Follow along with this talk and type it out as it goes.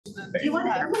Do you want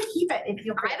to keep it if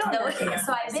you? I don't know.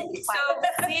 So I've been. So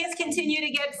please continue to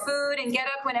get food and get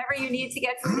up whenever you need to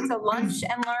get food. It's a lunch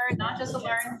and learn, not just a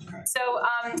learn. So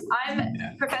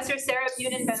I'm Professor Sarah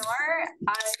Bunin-Benoir.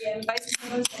 I am Vice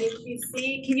Provost at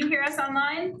HUC. Can you hear us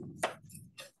online?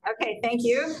 Okay, thank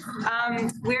you.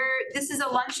 This is a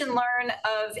lunch and learn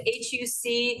of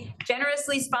HUC,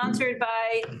 generously sponsored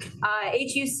by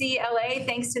HUC LA,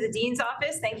 thanks to the Dean's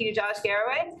Office. Thank you, Josh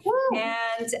Garraway. Woo.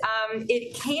 And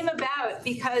it came about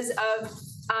because of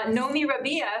Nomi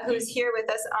Rabia, who's here with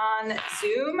us on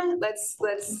Zoom. Let's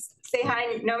say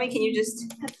hi. Nomi, can you just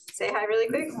say hi really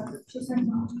quick?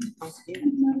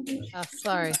 Oh,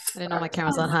 sorry, I didn't know my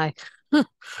camera's on. Hi. Hi,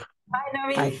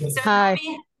 Nomi. Hi. So, Hi.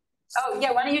 Nomi, oh,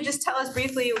 yeah, why don't you just tell us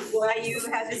briefly why you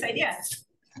had this idea?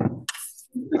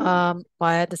 Why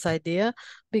I had this idea?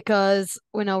 Because,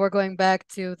 we're going back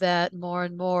to that more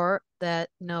and more that,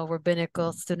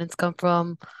 rabbinical students come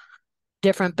from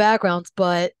different backgrounds,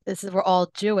 but we're all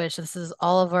Jewish. This is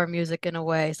all of our music in a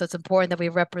way. So it's important that we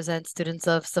represent students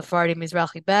of Sephardi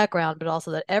Mizrahi background, but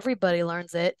also that everybody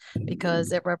learns it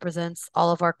because it represents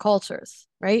all of our cultures,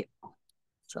 right?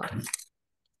 So,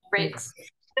 great. Thanks.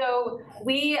 So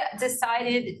we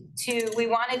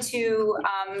wanted to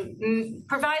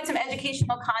provide some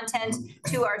educational content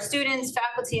to our students,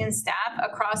 faculty, and staff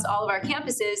across all of our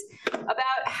campuses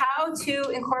about how to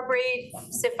incorporate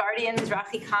Sephardi and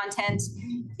Mizrahi content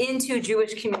into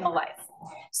Jewish communal life.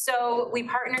 So we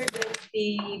partnered with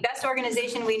the best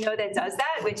organization we know that does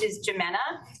that, which is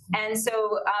JIMENA. And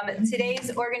so today's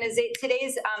event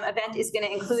is going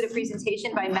to include a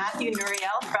presentation by Matthew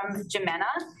Nouriel from JIMENA,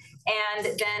 and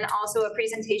then also a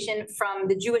presentation from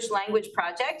the Jewish Language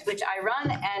Project, which I run,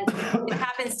 and it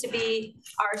happens to be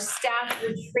our staff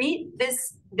retreat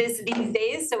these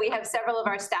days. So we have several of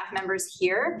our staff members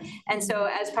here. And so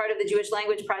as part of the Jewish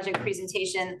Language Project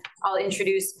presentation, I'll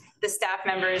introduce the staff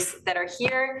members that are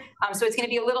here. So it's going to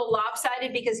be a little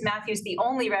lopsided because Matthew's the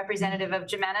only representative of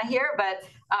JIMENA here, but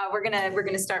we're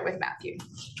gonna start with Matthew.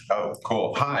 Oh,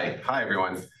 cool. Hi,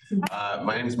 everyone.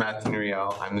 My name is Matthew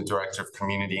Nouriel. I'm the Director of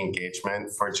Community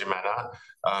Engagement for JIMENA.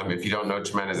 If you don't know,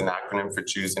 JIMENA is an acronym for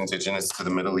Jews Indigenous to the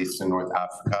Middle East and North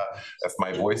Africa. If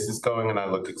my voice is going and I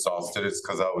look exhausted, it's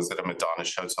because I was at a Madonna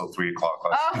show till 3 o'clock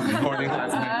morning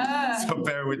last night. So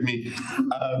bear with me.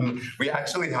 We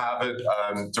actually have a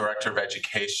Director of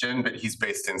Education, but he's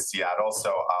based in Seattle,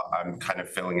 so I'm kind of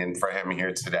filling in for him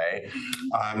here today.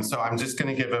 So I'm just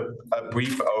going to give a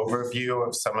brief overview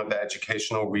of some of the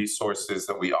educational resources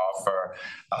that we offer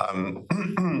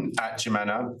at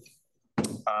JIMENA.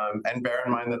 And bear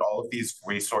in mind that all of these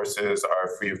resources are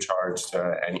free of charge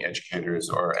to any educators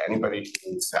or anybody who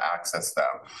needs to access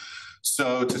them.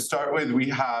 So to start with, we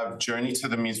have Journey to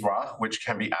the Mizrach, which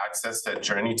can be accessed at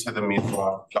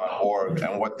journeytothemizrach.org.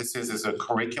 And what this is a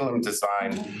curriculum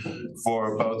designed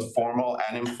for both formal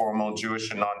and informal Jewish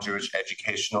and non-Jewish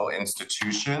educational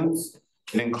institutions.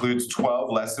 It includes 12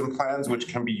 lesson plans, which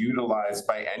can be utilized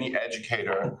by any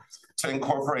educator to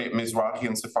incorporate Mizrahi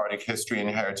and Sephardic history and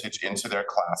heritage into their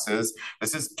classes.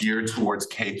 This is geared towards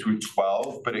K through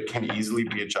 12, but it can easily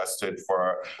be adjusted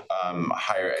for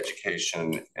higher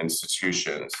education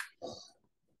institutions.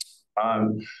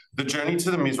 The Journey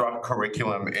to the Mizrach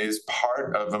curriculum is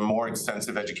part of a more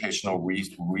extensive educational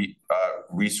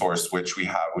resource which we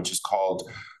have, which is called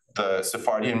the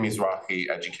Sephardi and Mizrahi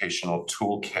Educational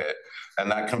Toolkit,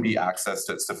 and that can be accessed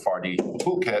at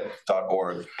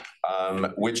sepharditoolkit.org,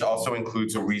 which also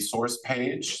includes a resource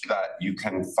page that you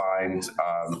can find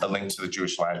a link to the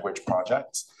Jewish Language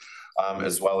Project,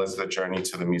 as well as the Journey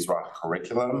to the Mizrach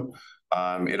curriculum.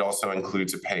 It also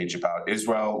includes a page about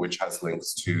Israel, which has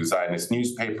links to Zionist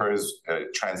newspapers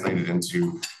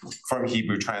from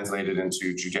Hebrew translated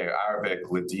into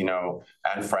Judeo-Arabic, Ladino,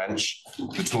 and French.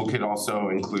 The toolkit also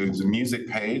includes a music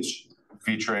page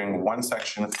featuring one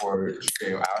section for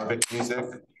Judeo-Arabic music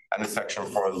and a section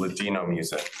for Ladino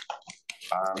music.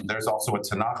 There's also a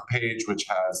Tanakh page, which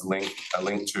has a link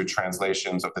to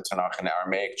translations of the Tanakh in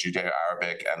Aramaic,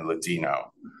 Judeo-Arabic, and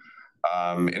Ladino.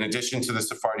 In addition to the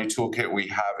Sephardi toolkit, we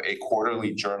have a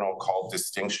quarterly journal called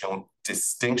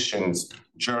Distinctions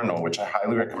Journal, which I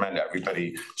highly recommend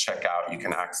everybody check out. You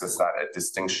can access that at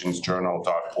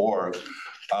distinctionsjournal.org.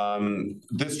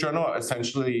 This journal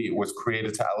essentially was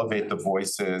created to elevate the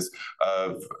voices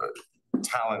of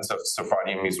talents of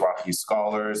Sephardi and Mizrahi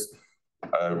scholars,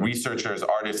 researchers,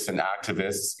 artists, and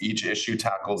activists. Each issue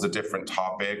tackles a different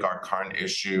topic. Our current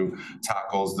issue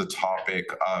tackles the topic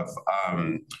of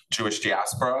Jewish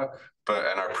diaspora,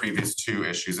 and our previous two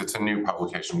issues, it's a new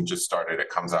publication, we just started, it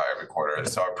comes out every quarter.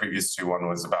 So our previous two, one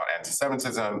was about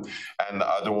anti-Semitism, and the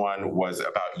other one was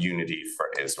about unity for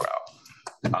Israel.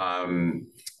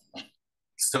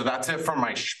 So that's it for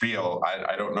my spiel.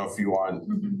 I don't know if you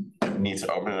need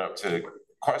to open it up to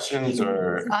questions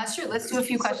or. Sure, let's do a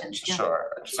few questions. Yeah. Sure.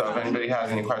 So if anybody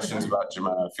has any questions about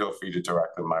Jimena, feel free to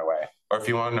direct them my way. Or if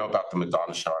you want to know about the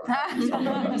Madonna show, I'm happy to talk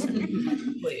about that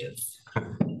too. Please.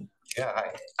 Yeah,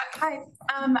 hi. Hi,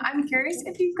 I'm curious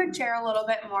if you could share a little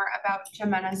bit more about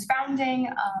Jimena's founding,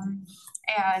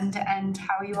 and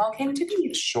how you all came to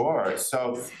be. Sure.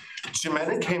 So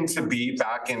Jimena came to be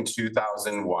back in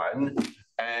 2001.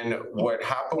 And what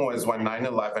happened was when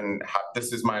 9/11,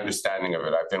 this is my understanding of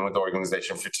it. I've been with the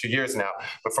organization for 2 years now.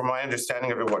 But from my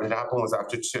understanding of it, what had happened was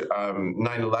after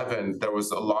 9/11, there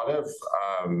was a lot of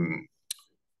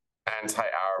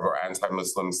anti-Arab or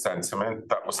anti-Muslim sentiment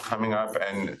that was coming up.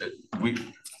 And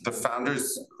the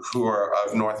founders who are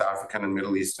of North African and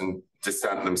Middle Eastern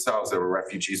descent themselves, they were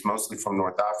refugees mostly from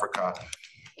North Africa,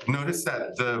 noticed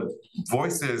that the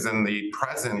voices and the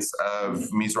presence of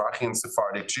Mizrahi and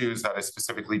Sephardi Jews, that is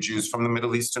specifically Jews from the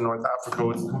Middle East and North Africa,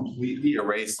 was completely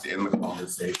erased in the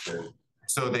conversation.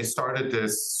 So they started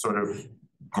this sort of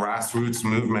grassroots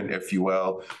movement, if you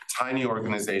will, tiny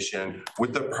organization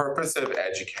with the purpose of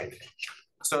educating.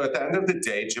 So at the end of the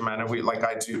day, Jimena,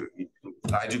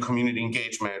 I do community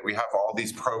engagement. We have all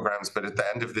these programs, but at the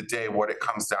end of the day, what it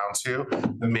comes down to,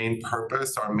 the main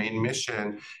purpose, our main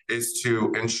mission is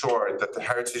to ensure that the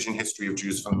heritage and history of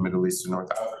Jews from the Middle East and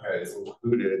North Africa is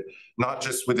included, not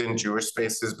just within Jewish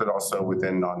spaces, but also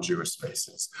within non-Jewish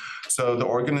spaces. So the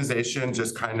organization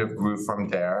just kind of grew from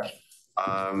there.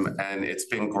 And it's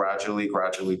been gradually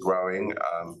growing.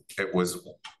 It was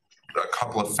a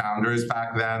couple of founders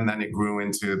back then it grew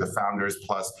into the founders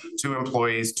plus 2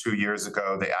 employees 2 years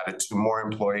ago. They added 2 more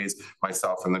employees,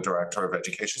 myself and the director of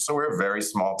education. So we're a very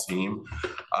small team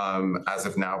as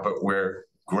of now, but we're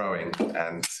growing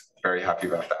and very happy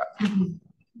about that.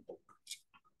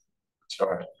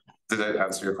 Sure. Did that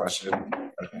answer your question?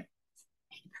 Okay.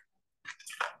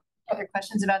 Other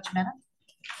questions about Jimena?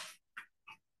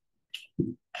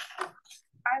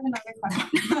 I have another question.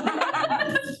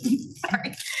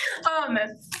 Sorry.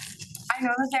 I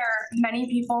know that there are many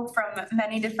people from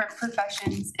many different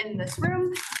professions in this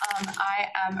room. I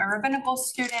am a rabbinical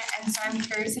student, and so I'm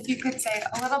curious if you could say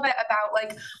a little bit about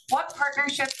what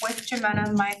partnership with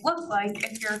Jimena might look like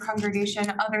if you're a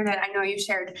congregation, other than, I know you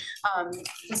shared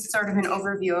this is sort of an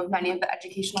overview of many of the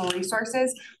educational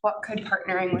resources. What could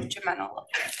partnering with Jimena look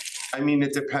like? I mean,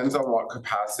 it depends on what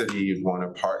capacity you'd want to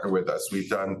partner with us. We've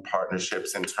done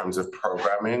partnerships in terms of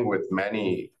programming with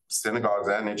many synagogues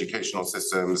and educational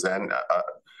systems, and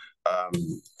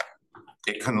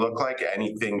it can look like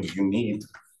anything you need.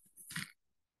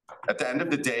 At the end of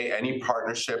the day, any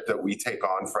partnership that we take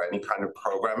on for any kind of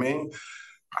programming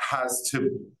has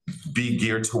to be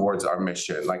geared towards our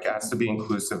mission, it has to be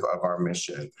inclusive of our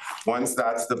mission. Once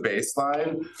that's the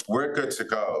baseline, we're good to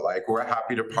go. We're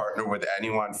happy to partner with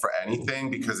anyone for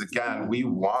anything, because again, we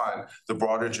want the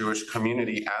broader Jewish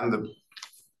community and the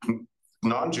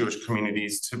non-Jewish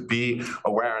communities to be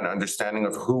aware and understanding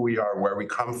of who we are, where we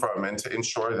come from, and to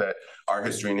ensure that our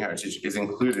history and heritage is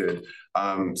included.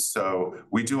 So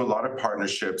we do a lot of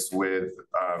partnerships with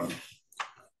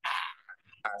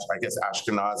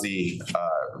Ashkenazi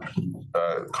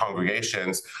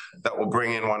congregations that will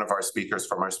bring in one of our speakers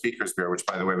from our Speakers Bureau, which,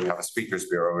 by the way, we have a Speakers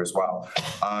Bureau as well,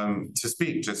 to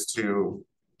speak, just to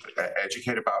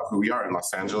educate about who we are. In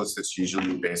Los Angeles, it's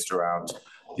usually based around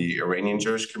the Iranian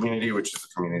Jewish community, which is the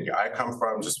community I come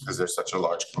from, just because there's such a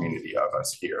large community of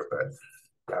us here. But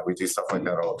yeah, we do stuff like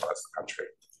that all across the country.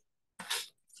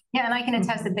 Yeah, and I can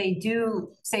attest that they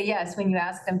do say yes when you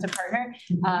ask them to partner.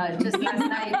 Just last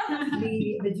night,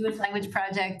 the Jewish Language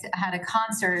Project had a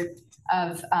concert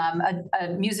of a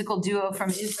musical duo from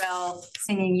Israel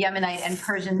singing Yemenite and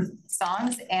Persian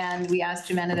songs, and we asked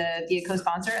Jimena to be a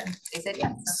co-sponsor, and they said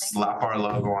yes. So slap our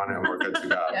logo on it, and we're good to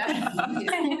go. Yeah.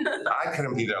 I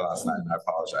couldn't be there last night, and I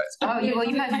apologize. Oh,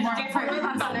 you had more.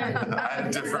 I had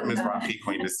a different Mizrahi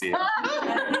queen to see it.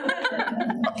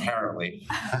 Apparently.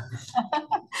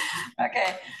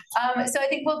 Okay, so I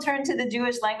think we'll turn to the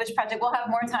Jewish Language Project. We'll have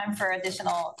more time for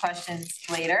additional questions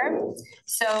later.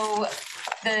 So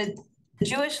the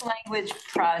Jewish Language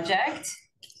Project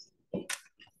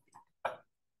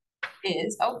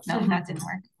is, oh, no, that didn't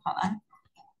work. Hold on.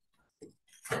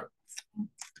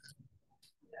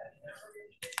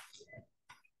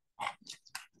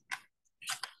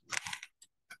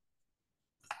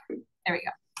 There we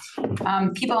go.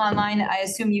 People online, I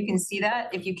assume you can see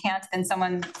that. If you can't, then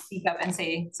someone speak up and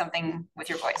say something with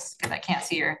your voice, because I can't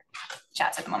see your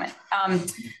chats at the moment.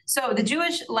 So the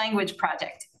Jewish Language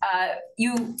Project,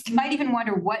 you might even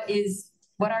wonder, what is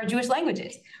what are Jewish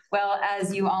languages? Well,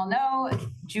 as you all know,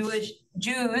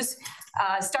 Jews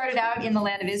started out in the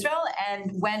land of Israel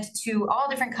and went to all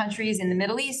different countries in the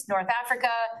Middle East, North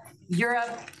Africa,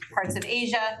 Europe, parts of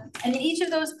Asia. And in each of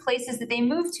those places that they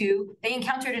moved to, they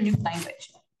encountered a new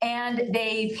language. And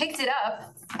they picked it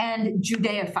up and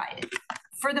Judaified it,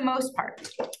 for the most part.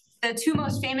 The two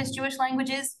most famous Jewish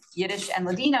languages, Yiddish and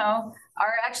Ladino,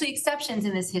 are actually exceptions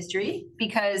in this history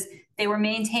because they were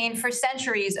maintained for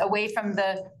centuries away from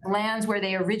the lands where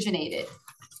they originated.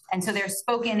 And so they're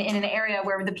spoken in an area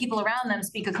where the people around them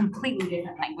speak a completely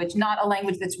different language, not a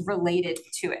language that's related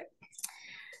to it.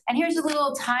 And here's a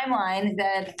little timeline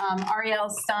that Ariel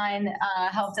Stein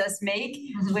helped us make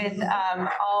with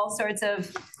all sorts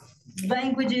of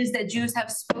languages that Jews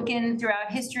have spoken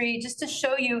throughout history, just to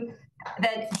show you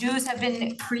that Jews have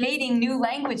been creating new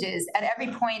languages at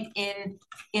every point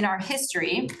in our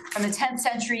history, from the 10th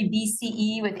century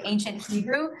BCE with ancient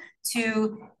Hebrew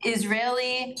to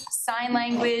Israeli Sign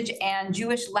Language and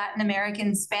Jewish Latin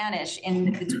American Spanish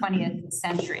in the 20th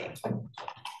century.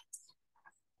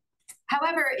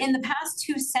 However, in the past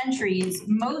 2 centuries,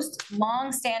 most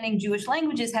long-standing Jewish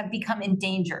languages have become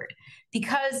endangered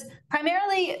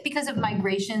primarily because of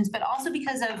migrations, but also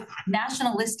because of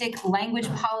nationalistic language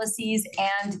policies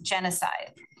and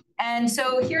genocide. And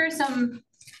so here are some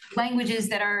languages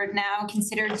that are now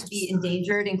considered to be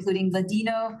endangered, including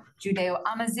Ladino,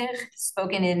 Judeo-Amazigh,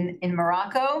 spoken in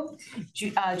Morocco,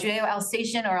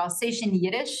 Judeo-Alsatian or Alsatian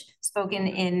Yiddish, spoken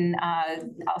in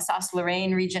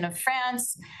Alsace-Lorraine region of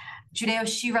France,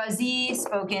 Judeo-Shirazi,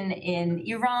 spoken in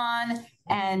Iran,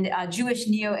 and Jewish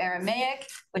Neo-Aramaic,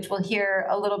 which we'll hear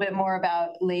a little bit more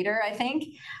about later, I think,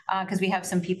 because we have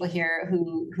some people here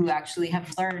who actually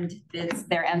have learned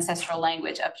their ancestral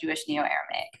language of Jewish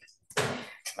Neo-Aramaic.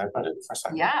 Can I put it for a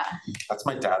second? Yeah. That's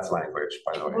my dad's language,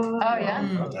 by the way. Oh, yeah?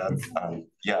 My dad's,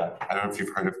 yeah, I don't know if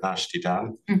you've heard of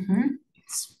Nashtidan. Mm-hmm.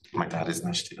 My dad is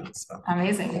Nashtidan, so.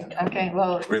 Amazing. Okay,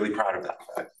 well, Really proud of that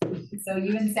fact. so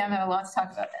you and Sam have a lot to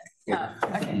talk about then.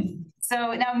 Okay.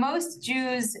 So now most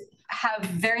Jews have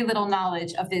very little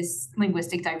knowledge of this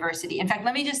linguistic diversity. In fact,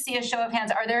 let me just see a show of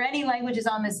hands. Are there any languages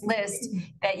on this list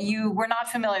that you were not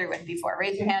familiar with before?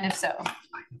 Raise your hand if so.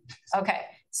 Okay,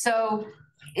 so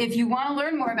if you want to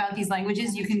learn more about these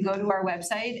languages, you can go to our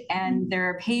website, and there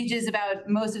are pages about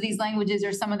most of these languages,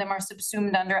 or some of them are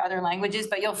subsumed under other languages,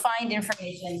 but you'll find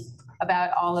information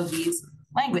about all of these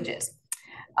languages.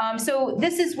 So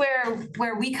this is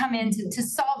where we come in to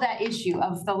solve that issue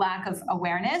of the lack of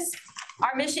awareness.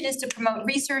 Our mission is to promote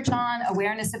research on,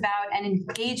 awareness about, and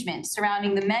engagement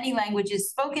surrounding the many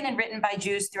languages spoken and written by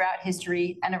Jews throughout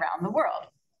history and around the world.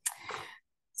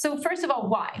 So first of all,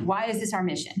 why? Why is this our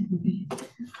mission?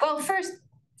 Well, first,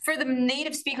 for the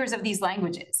native speakers of these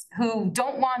languages who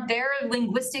don't want their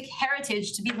linguistic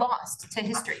heritage to be lost to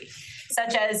history,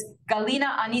 such as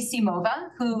Galina Anisimova,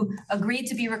 who agreed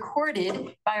to be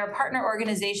recorded by our partner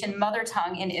organization, Mother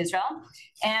Tongue in Israel.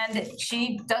 And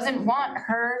she doesn't want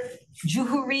her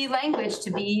Juhuri language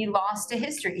to be lost to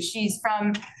history. She's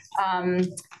from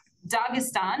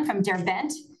Dagestan, from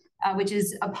Derbent, which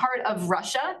is a part of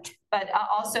Russia, but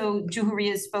also Juhuri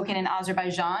is spoken in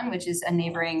Azerbaijan, which is a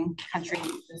neighboring country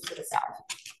to the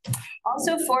south.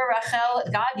 Also for Rachel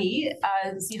Gadi,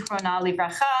 Zichrona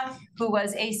Livracha, who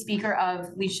was a speaker of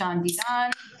Lishan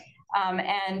Didan,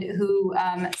 and who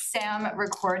Sam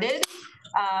recorded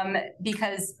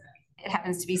because it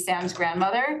happens to be Sam's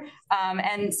grandmother.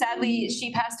 And sadly,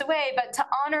 she passed away, but to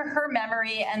honor her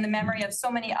memory and the memory of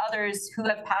so many others who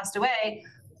have passed away,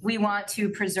 we want to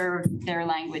preserve their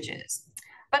languages.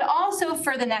 But also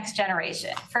for the next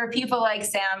generation, for people like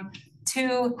Sam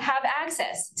to have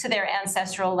access to their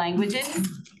ancestral languages.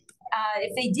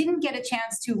 If they didn't get a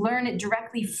chance to learn it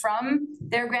directly from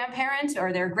their grandparent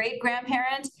or their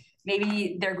great-grandparent,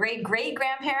 maybe their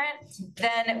great-great-grandparent,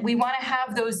 then we want to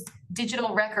have those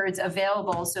digital records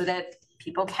available so that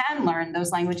people can learn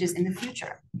those languages in the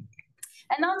future.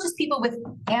 And not just people with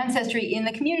ancestry in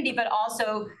the community, but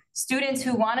also students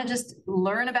who want to just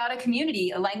learn about a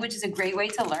community. A language is a great way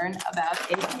to learn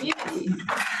about a community.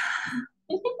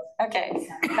 Okay,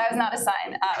 that was not a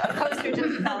sign. A poster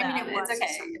just fell down. It's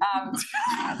okay.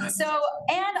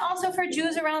 And also for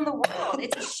Jews around the world,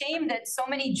 it's a shame that so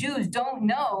many Jews don't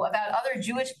know about other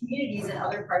Jewish communities in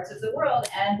other parts of the world.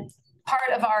 And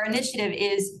part of our initiative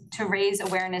is to raise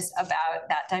awareness about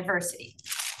that diversity.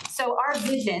 So our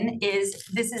vision is,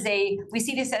 we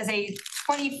see this as a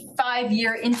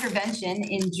 25-year intervention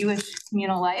in Jewish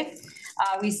communal life.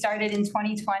 We started in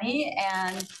 2020,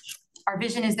 and our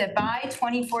vision is that by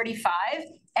 2045,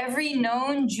 every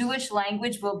known Jewish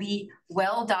language will be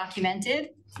well documented,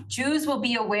 Jews will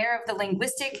be aware of the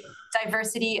linguistic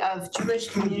diversity of Jewish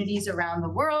communities around the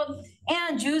world,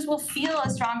 and Jews will feel a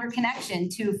stronger connection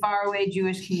to faraway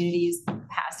Jewish communities,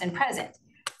 past and present.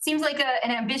 Seems like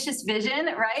an ambitious vision,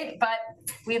 right? But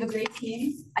we have a great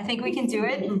team. I think we can do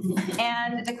it.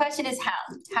 And the question is how?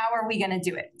 How are we going to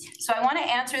do it? So I want to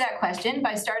answer that question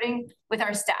by starting with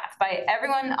our staff, by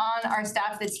everyone on our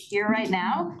staff that's here right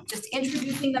now, just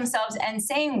introducing themselves and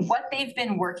saying what they've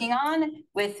been working on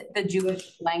with the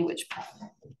Jewish language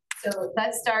project. So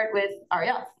let's start with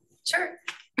Ariel. Sure.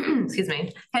 Excuse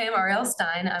me. Hey, I'm Ariel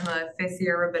Stein. I'm a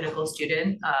fifth-year rabbinical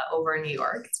student over in New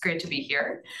York. It's great to be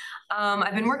here.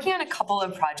 I've been working on a couple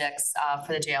of projects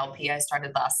for the JLP I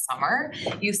started last summer.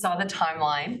 You saw the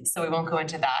timeline, so we won't go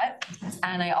into that.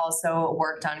 And I also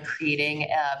worked on creating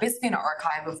basically an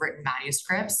archive of written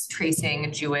manuscripts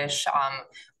tracing Jewish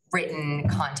written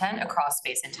content across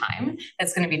space and time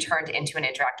that's going to be turned into an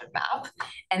interactive map.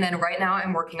 And then right now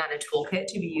I'm working on a toolkit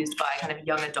to be used by kind of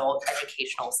young adult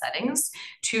educational settings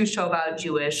to show about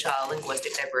Jewish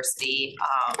linguistic diversity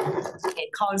in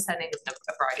college settings and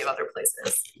a variety of other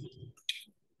places.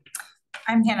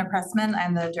 I'm Hannah Pressman.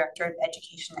 I'm the Director of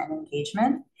Education and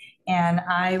Engagement, and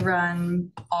I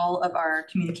run all of our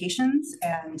communications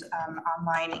and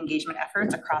online engagement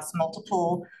efforts across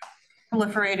multiple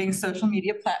proliferating social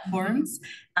media platforms.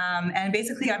 And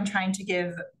basically, I'm trying to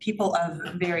give people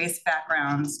of various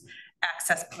backgrounds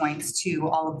access points to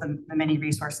all of the many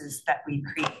resources that we've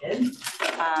created.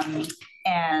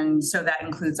 And so that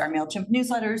includes our MailChimp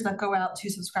newsletters that go out to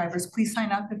subscribers. Please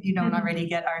sign up if you don't already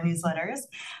get our newsletters.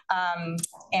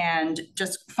 And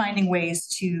just finding ways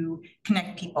to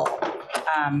connect people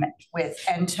with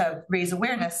and to raise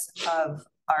awareness of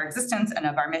our existence and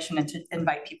of our mission, and to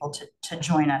invite people to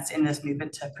join us in this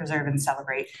movement to preserve and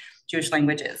celebrate Jewish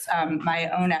languages. My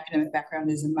own academic background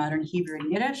is in modern Hebrew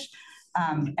and Yiddish.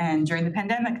 And during the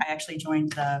pandemic, I actually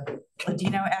joined the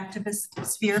Ladino activist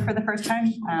sphere for the first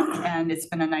time. And it's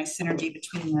been a nice synergy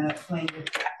between the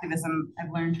language activism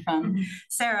I've learned from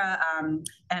Sarah. And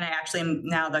I actually am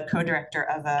now the co-director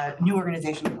of a new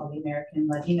organization called the American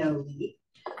Ladino League,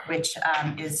 which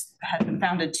has been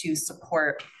founded to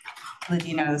support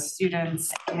Ladino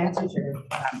students and teachers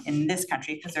in this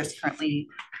country, because there's currently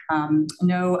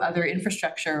no other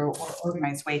infrastructure or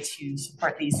organized way to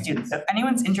support these students. So if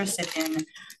anyone's interested in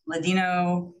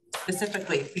Ladino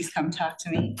specifically, please come talk to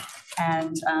me.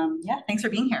 And yeah, thanks for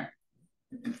being here.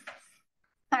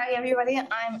 Hi everybody,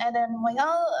 I'm Eden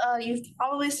Moyal. You've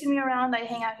probably seen me around, I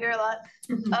hang out here a lot.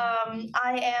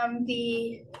 I am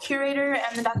the curator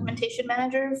and the documentation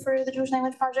manager for the Jewish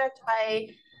Language Project. I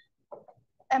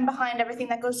am behind everything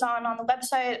that goes on the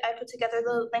website. I put together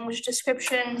the language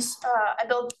descriptions. I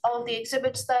build all of the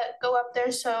exhibits that go up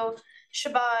there. So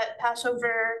Shabbat,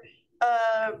 Passover,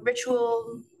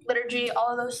 ritual, liturgy,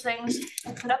 all of those things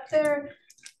I put up there.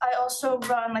 I also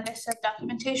run, like I said,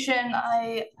 documentation.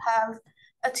 I have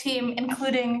a team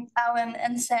including Alan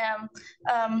and Sam,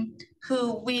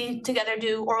 who we together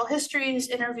do oral histories,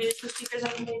 interviews with speakers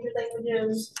of major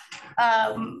languages.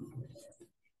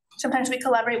 Sometimes we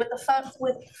collaborate with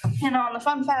Hannah on the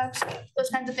fun facts,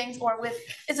 those kinds of things, or with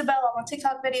Isabel on the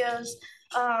TikTok videos.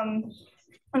 And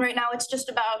right now it's just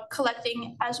about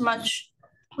collecting as much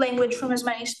language from as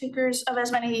many speakers of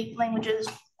as many languages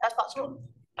as possible.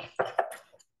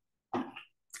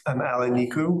 I'm Alan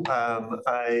Niku.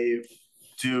 I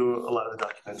do a lot of the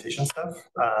documentation stuff.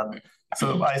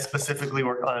 So I specifically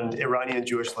work on Iranian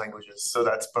Jewish languages. So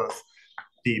that's both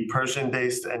the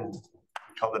Persian-based and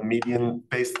called the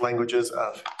Median-based languages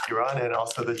of Iran, and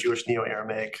also the Jewish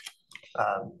Neo-Aramaic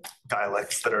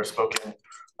dialects that are spoken.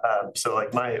 So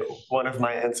like one of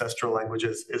my ancestral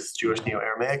languages is Jewish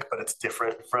Neo-Aramaic, but it's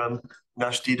different from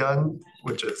Nashtidan,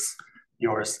 which is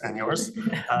yours and yours,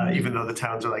 even though the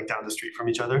towns are like down the street from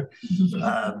each other.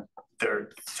 They're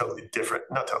totally different,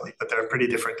 not totally, but they're pretty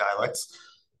different dialects.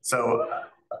 So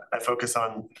I focus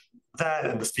on that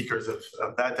and the speakers of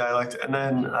that dialect. And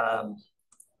then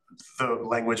the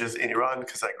languages in Iran,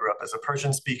 because I grew up as a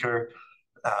Persian speaker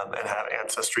and have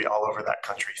ancestry all over that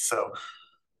country. So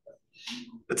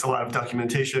it's a lot of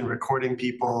documentation, recording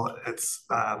people. It's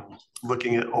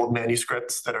looking at old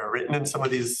manuscripts that are written in some of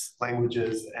these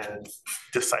languages and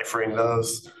deciphering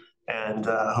those, and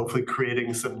hopefully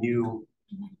creating some new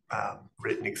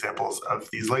written examples of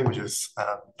these languages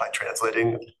by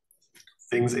translating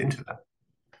things into them.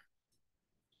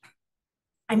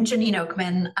 I'm Janine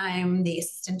Oakman. I'm the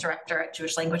Assistant Director at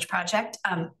Jewish Language Project.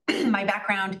 My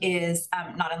background is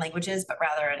not in languages, but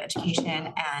rather in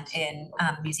education and in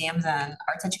museums and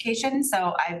arts education.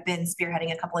 So I've been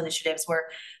spearheading a couple initiatives. We're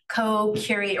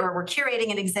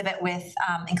curating an exhibit with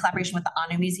in collaboration with the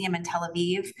Anu Museum in Tel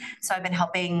Aviv. So I've been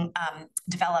helping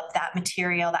develop that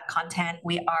material, that content.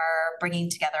 We are bringing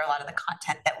together a lot of the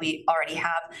content that we already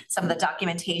have, some of the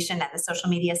documentation and the social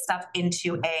media stuff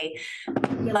into a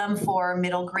curriculum for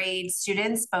middle grade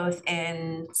students, both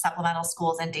in supplemental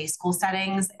schools and day school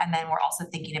settings. And then we're also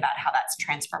thinking about how that's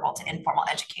transferable to informal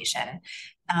education.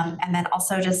 And then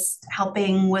also just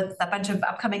helping with a bunch of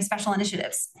upcoming special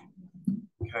initiatives.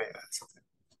 Can I add something?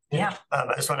 Yeah.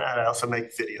 I just want to add, I also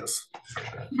make videos.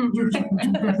 I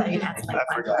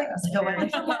forgot.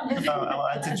 I'll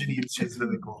add to Janine, she's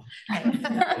really cool.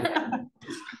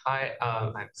 Hi,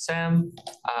 I'm Sam.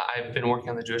 I've been working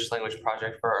on the Jewish Language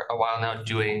Project for a while now,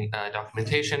 doing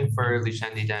documentation for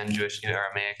Lishan Didan Jewish New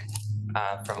Aramaic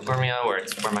from Urmia,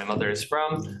 where my mother is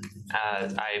from.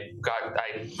 I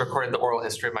recorded the oral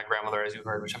history of my grandmother, as you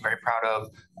heard, which I'm very proud of.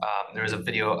 There was a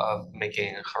video of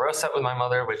making charoset with my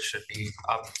mother, which should be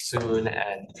up soon,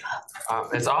 and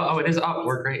it's all. Oh, it is up.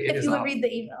 We're great. It If is you would up. read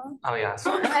the email. Oh yeah,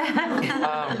 sorry.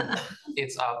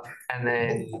 It's up, and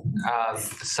then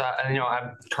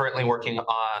I'm currently working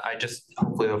on.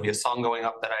 Hopefully there'll be a song going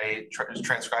up that I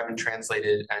transcribed and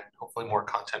translated, and hopefully more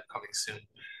content coming soon.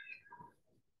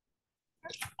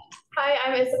 Hi,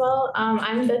 I'm Isabel.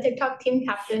 I'm the TikTok team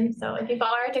captain. So if you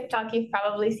follow our TikTok, you've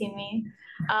probably seen me.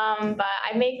 But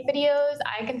I make videos,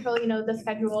 I control, the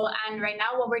schedule. And right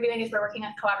now what we're doing is we're working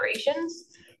on collaborations.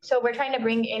 So we're trying to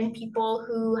bring in people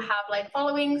who have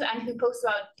followings and who post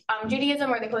about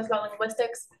Judaism, or they post about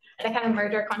linguistics, and they kind of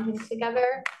merge our content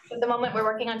together. So at the moment we're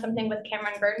working on something with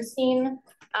Cameron Bernstein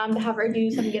to have her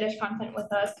do some Yiddish content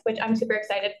with us, which I'm super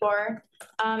excited for.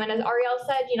 And as Ariel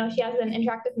said, she has an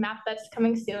interactive map that's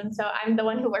coming soon. So I'm the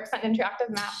one who works on interactive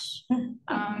maps.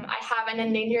 I have an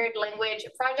endangered language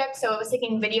project. So I was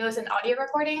taking videos and audio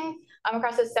recording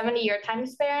across a 70-year time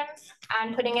span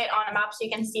and putting it on a map so you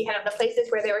can see kind of the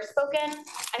places where they were spoken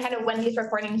and kind of when these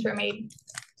recordings were made.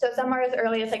 So some are as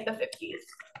early as the 50s,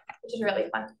 which is really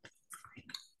fun.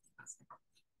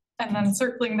 And then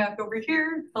circling back over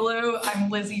here, hello, I'm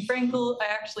Lizzie Frankel. I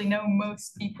actually know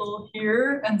most people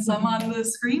here and some on the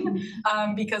screen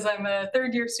because I'm a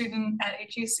third-year student at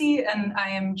HUC, and I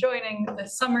am joining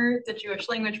this summer the Jewish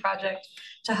Language Project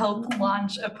to help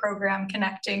launch a program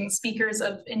connecting speakers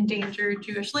of endangered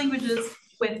Jewish languages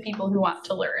with people who want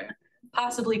to learn,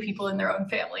 possibly people in their own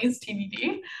families,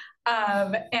 TBD.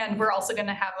 And we're also going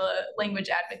to have a language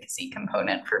advocacy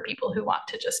component for people who want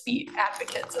to just be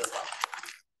advocates as well.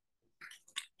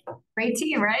 Great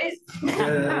team, right?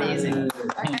 Amazing.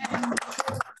 Okay.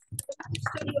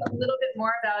 Show you a little bit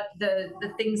more about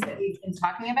the things that we've been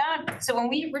talking about. So when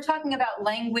we're talking about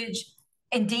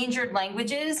endangered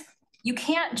languages, you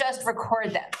can't just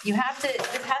record them. This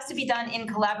has to be done in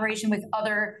collaboration with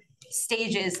other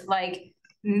stages, like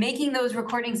making those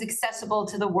recordings accessible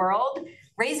to the world,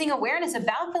 raising awareness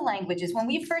about the languages. When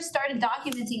we first started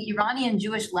documenting Iranian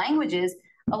Jewish languages,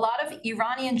 a lot of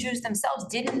Iranian Jews themselves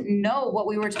didn't know what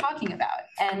we were talking about.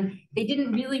 And they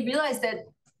didn't really realize that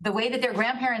the way that their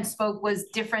grandparents spoke was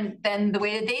different than the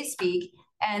way that they speak,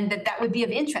 and that would be of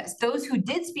interest. Those who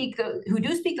do speak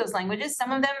those languages,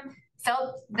 some of them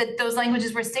felt that those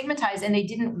languages were stigmatized and they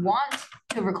didn't want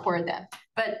to record them.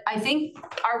 But I think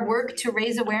our work to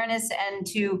raise awareness and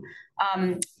to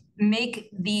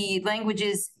make the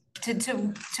languages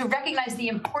to recognize the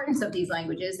importance of these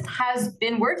languages has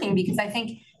been working, because I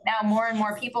think now more and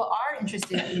more people are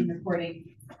interested in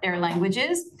recording their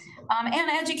languages.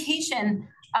 And education,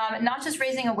 not just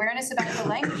raising awareness about the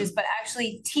languages, but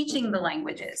actually teaching the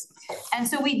languages. And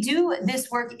so we do this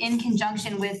work in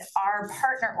conjunction with our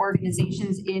partner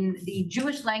organizations in the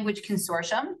Jewish Language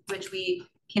Consortium, which we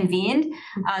convened.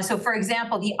 So for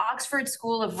example, the Oxford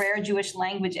School of Rare Jewish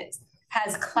Languages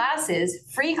has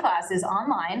free classes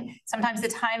online. Sometimes the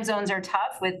time zones are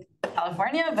tough with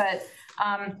California, but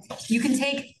you can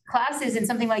take classes in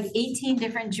something like 18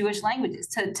 different Jewish languages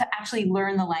to actually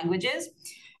learn the languages.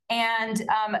 And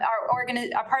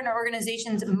our partner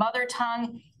organizations, Mother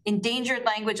Tongue, Endangered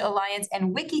Language Alliance,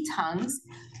 and Wikitongues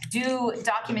do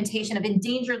documentation of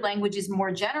endangered languages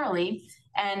more generally.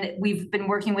 And we've been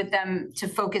working with them to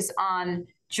focus on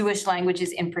Jewish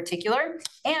languages in particular.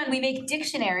 And we make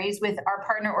dictionaries with our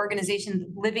partner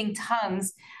organization, Living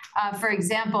Tongues. For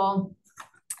example,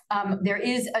 there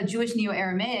is a Jewish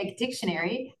Neo-Aramaic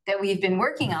dictionary that we've been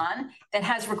working on that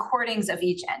has recordings of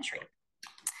each entry.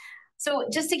 So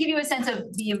just to give you a sense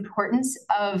of the importance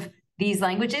of these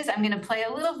languages. I'm going to play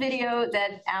a little video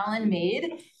that Alan made,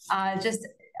 just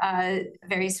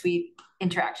very sweet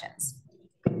interactions.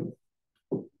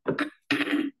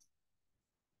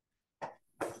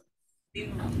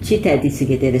 چی تدریسی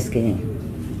که درس کنیم؟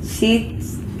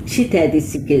 چی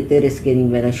تدریسی که درس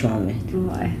کنیم برای شامل؟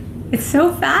 It's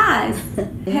so fast.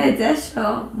 هده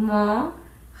شما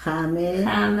خمه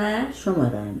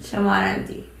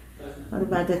شمارندی آره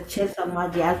بعد از 40 سال ما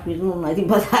جلس بیرون اومدیم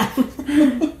باز حرف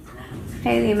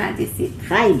خیلی مدیسید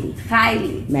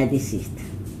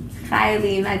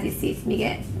خیلی مدیسید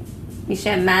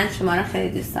میشه من شما رو خیلی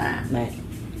دوست دارم بله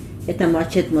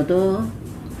اتماچت مدو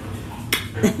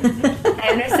I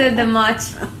understood the much.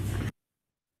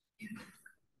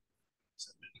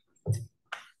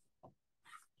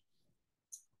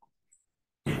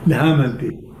 الهام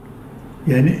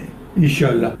يعني ان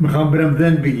شاء الله میخوام برم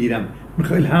زن بگیرم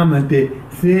الهام انت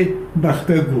سه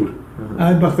بختگور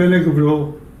بخته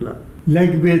لگبرو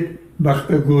لگبت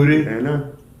بختگوره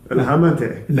نه الهام انت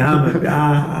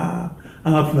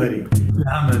آفرین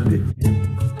الهام انت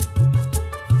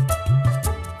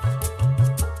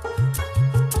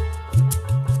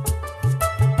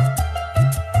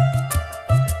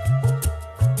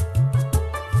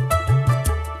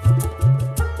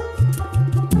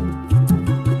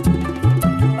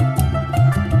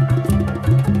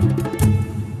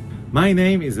My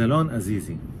name is Alon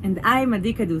Azizi. And I'm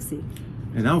Adika Dusi.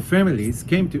 And our families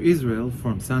came to Israel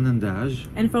from Sanandaj.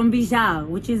 And from Bijar,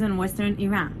 which is in western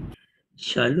Iran.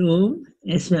 Shalom,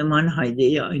 اسم من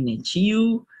هایده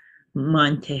آینچیو.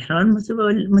 من تهران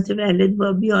متولد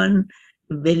و بیان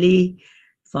ولی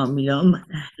فامیلام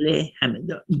اهل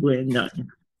همدان.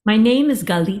 My name is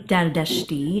Galit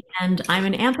Dardashti, and I'm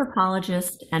an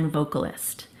anthropologist and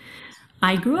vocalist.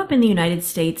 I grew up in the United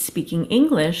States speaking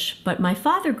English, but my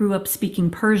father grew up speaking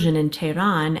Persian in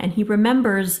Tehran, and he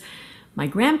remembers my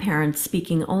grandparents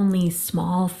speaking only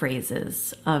small phrases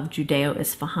of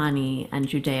Judeo-Isfahani and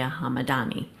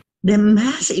Judeo-Hamadani. The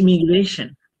mass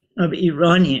immigration of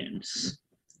Iranian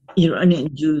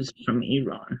Jews from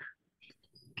Iran,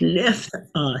 left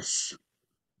us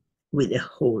with a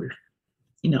hole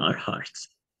in our hearts.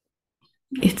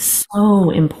 It's so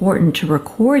important to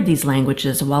record these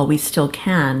languages while we still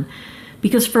can,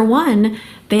 because for one,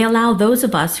 they allow those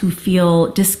of us who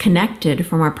feel disconnected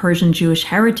from our Persian Jewish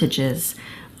heritages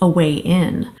a way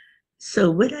in. So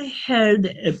when I heard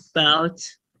about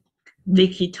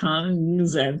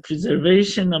Wikitongues and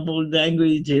preservation of old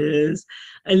languages,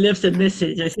 I left a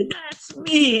message. I said, that's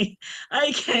me.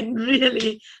 I can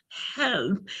really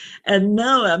help. And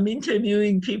now I'm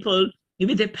interviewing people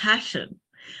with a passion.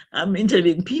 I'm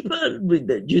interviewing people with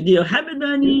the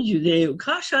Judeo-Hamadani,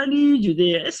 Judeo-Kashani,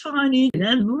 Judeo-Isfahani.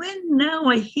 And when now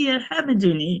I hear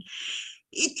Hamadani,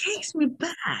 it takes me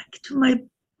back to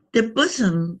the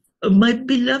bosom of my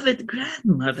beloved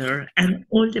grandmother and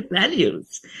all the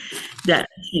values that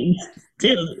is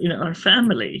still in our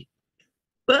family.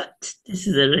 But this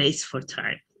is a race for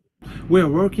time. We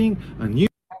are working on new.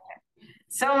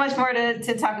 So much more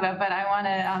to talk about, but I want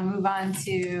to move on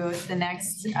to the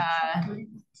next.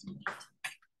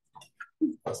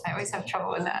 I always have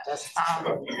trouble with that.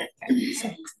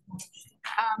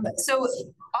 So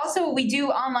also we do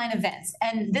online events,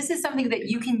 and this is something that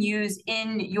you can use in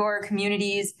your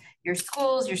communities, your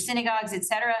schools, your synagogues,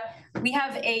 etc. We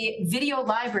have a video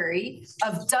library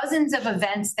of dozens of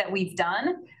events that we've done,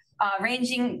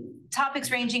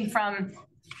 topics ranging from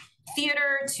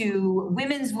theater to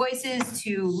women's voices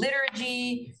to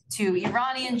liturgy to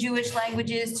Iranian Jewish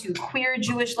languages to queer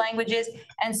Jewish languages.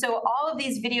 And so all of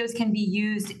these videos can be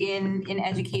used in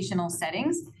educational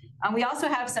settings. We also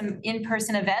have some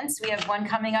in-person events. We have one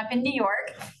coming up in New York.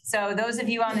 So those of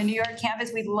you on the New York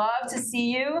campus, we'd love to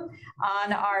see you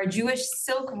on our Jewish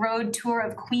Silk Road Tour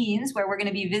of Queens, where we're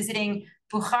going to be visiting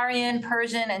Bukharian,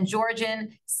 Persian, and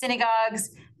Georgian synagogues,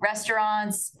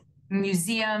 restaurants,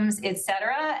 museums,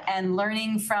 etc., and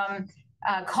learning from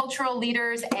cultural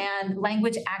leaders and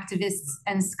language activists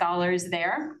and scholars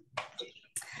there.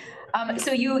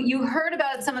 So you heard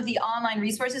about some of the online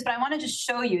resources, but I want to just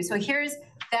show you. So here's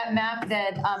that map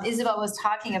that Isabel was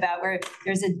talking about, where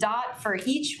there's a dot for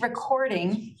each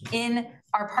recording in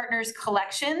our partners'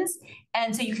 collections.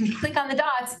 And so you can click on the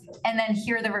dots and then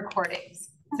hear the recordings.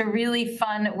 It's a really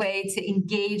fun way to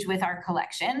engage with our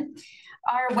collection.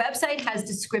 Our website has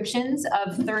descriptions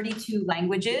of 32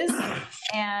 languages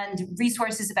and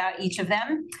resources about each of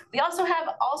them. We also have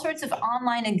all sorts of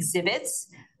online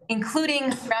exhibits,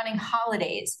 including surrounding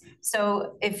holidays.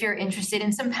 So if you're interested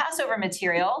in some Passover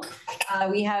material,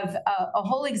 we have a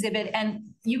whole exhibit, and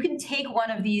you can take one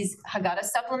of these Haggadah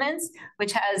supplements,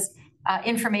 which has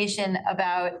information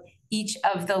about each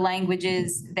of the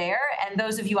languages there. And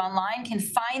those of you online can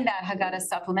find that Haggadah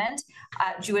supplement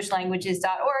at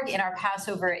jewishlanguages.org in our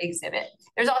Passover exhibit.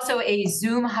 There's also a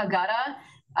Zoom Haggadah,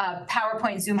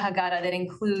 PowerPoint Zoom Haggadah that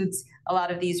includes a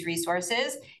lot of these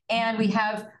resources. And we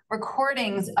have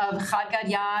recordings of Chad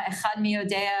Gadya, Echad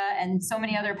Miodea, and so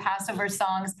many other Passover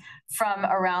songs from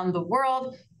around the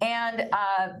world, and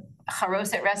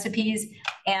charoset recipes.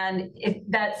 And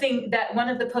that one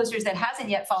of the posters that hasn't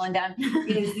yet fallen down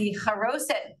is the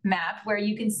charoset map, where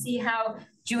you can see how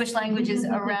Jewish languages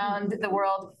around the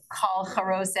world call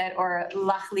charoset or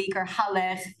lachlik or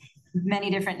halech, many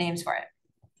different names for it.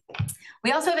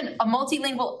 We also have a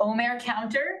multilingual Omer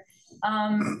counter.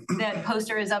 That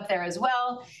poster is up there as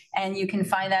well, and you can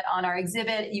find that on our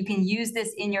exhibit. You can use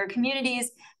this in your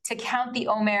communities to count the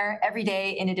Omer every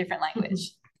day in a different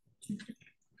language.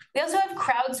 We also have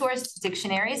crowdsourced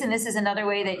dictionaries, and this is another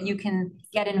way that you can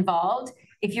get involved.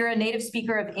 If you're a native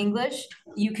speaker of English,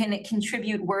 you can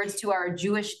contribute words to our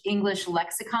Jewish English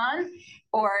lexicon.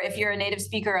 Or if you're a native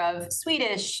speaker of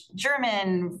Swedish,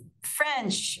 German,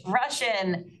 French,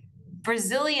 Russian,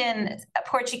 Brazilian,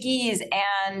 Portuguese,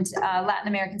 and Latin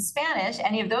American Spanish,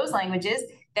 any of those languages,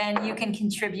 then you can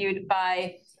contribute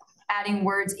by adding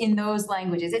words in those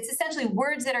languages. It's essentially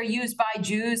words that are used by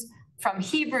Jews from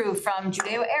Hebrew, from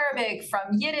Judeo-Arabic, from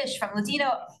Yiddish, from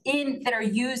Ladino, that are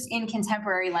used in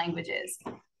contemporary languages.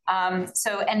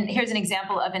 And here's an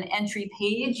example of an entry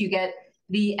page. You get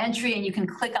the entry and you can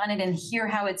click on it and hear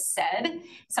how it's said.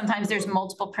 Sometimes there's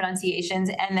multiple pronunciations,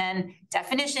 and then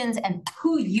definitions and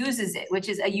who uses it, which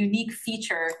is a unique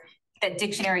feature that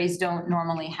dictionaries don't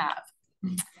normally have.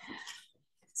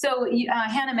 So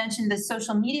Hannah mentioned the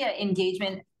social media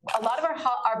engagement. A lot of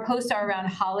our posts are around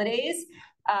holidays.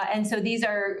 And so these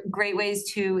are great ways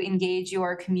to engage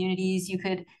your communities. You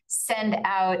could send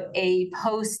out a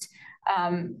post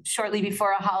shortly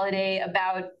before a holiday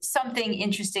about something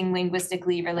interesting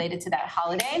linguistically related to that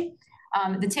holiday.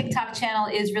 The TikTok channel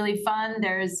is really fun.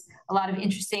 There's a lot of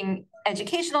interesting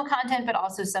educational content, but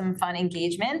also some fun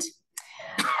engagement.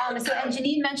 And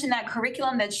Janine mentioned that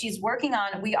curriculum that she's working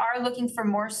on. We are looking for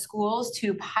more schools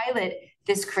to pilot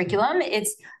this curriculum.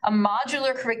 It's a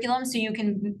modular curriculum, so you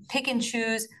can pick and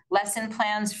choose lesson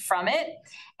plans from it.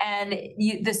 And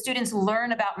the students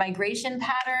learn about migration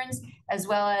patterns, as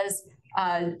well as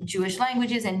Jewish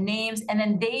languages and names. And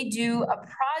then they do a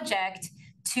project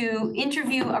to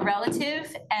interview a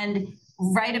relative and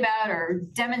write about or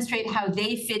demonstrate how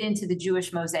they fit into the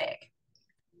Jewish mosaic.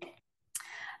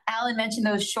 Alan mentioned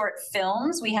those short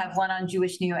films. We have one on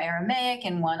Jewish Neo-Aramaic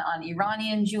and one on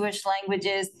Iranian Jewish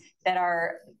languages that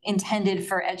are intended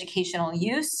for educational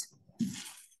use.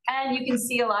 And you can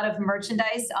see a lot of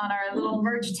merchandise on our little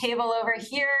merch table over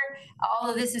here. All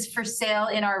of this is for sale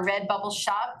in our Redbubble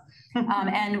shop.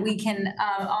 And we can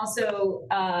also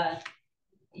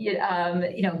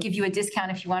give you a discount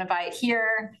if you want to buy it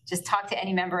here. Just talk to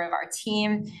any member of our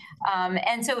team.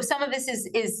 And so some of this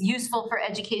is useful for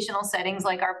educational settings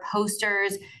like our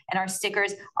posters and our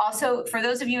stickers. Also, for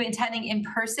those of you attending in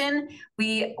person,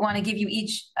 we want to give you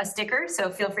each a sticker. So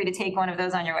feel free to take one of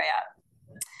those on your way out.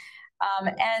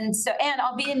 And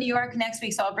I'll be in New York next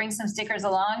week, so I'll bring some stickers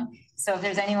along. So if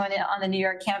there's anyone on the New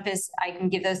York campus, I can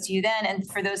give those to you then. And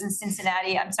for those in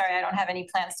Cincinnati, I'm sorry, I don't have any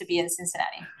plans to be in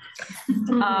Cincinnati.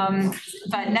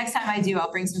 But next time I do, I'll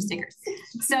bring some stickers.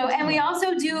 And we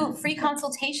also do free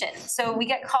consultation. So we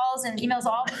get calls and emails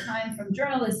all the time from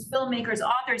journalists, filmmakers,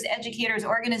 authors, educators,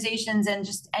 organizations, and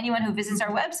just anyone who visits our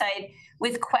website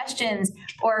with questions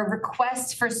or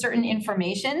requests for certain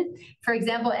information. For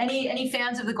example, any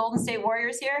fans of the Golden State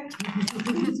Warriors here?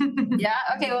 Yeah,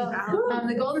 okay, well,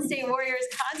 the Golden State Warriors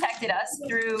contacted us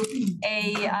through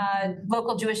a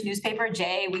local Jewish newspaper,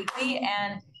 JA Weekly,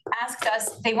 and asked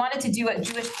us, they wanted to do a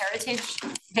Jewish Heritage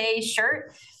Day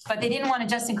shirt, but they didn't want to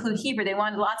just include Hebrew, they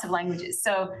wanted lots of languages.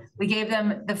 So we gave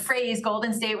them the phrase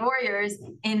Golden State Warriors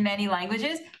in many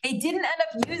languages. They didn't end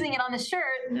up using it on the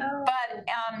shirt,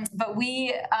 but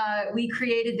we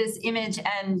created this image,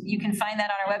 and you can find that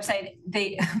on our website.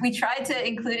 We tried to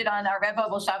include it on our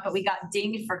Redbubble shop, but we got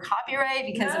dinged for copyright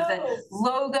because of the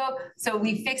logo. So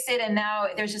we fixed it, and now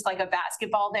there's just like a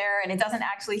basketball there, and it doesn't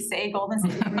actually say Golden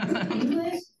State Warriors in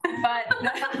English, but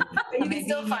you can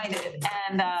still find it.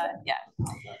 And yeah.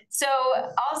 So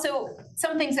also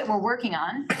some things that we're working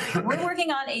on. We're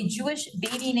working on a Jewish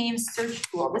baby name search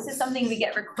tool. This is something we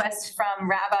get requests from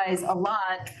rabbis a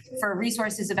lot for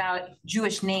resources about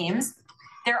Jewish names.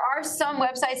 There are some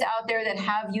websites out there that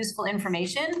have useful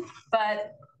information,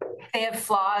 but they have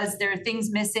flaws, there are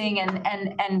things missing,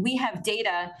 and we have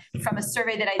data from a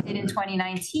survey that I did in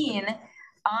 2019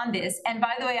 on this. And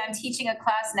by the way, I'm teaching a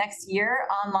class next year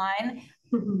online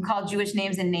called Jewish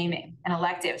Names and Naming, an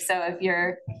elective. So if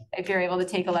you're able to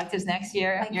take electives next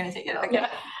year, you're gonna take it. Okay. Yeah.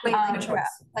 Wait,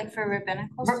 like for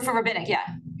rabbinical? For rabbinic, yeah.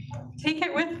 Take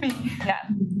it with me. Yeah.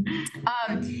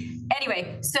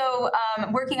 Anyway, so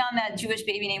working on that Jewish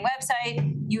baby name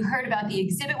website, you heard about the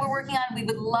exhibit we're working on. We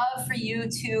would love for you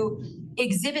to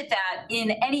exhibit that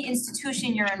in any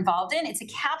institution you're involved in. It's a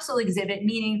capsule exhibit,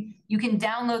 meaning you can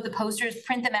download the posters,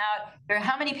 print them out. There are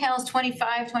how many panels?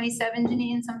 25, 27,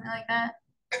 Janine, something like that?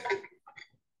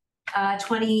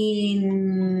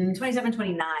 27,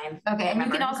 29. Okay, and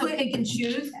you can also pick and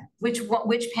choose which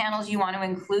panels you want to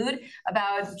include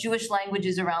about Jewish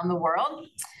languages around the world.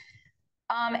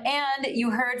 And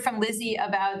you heard from Lizzie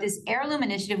about this heirloom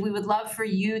initiative. We would love for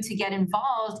you to get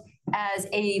involved as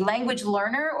a language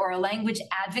learner or a language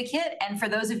advocate, and for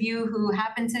those of you who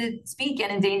happen to speak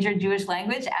an endangered Jewish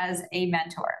language, as a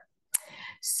mentor.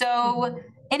 So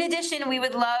in addition, we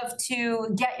would love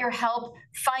to get your help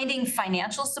finding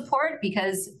financial support,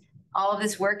 because all of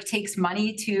this work takes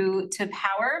money to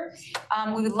power.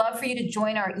 We would love for you to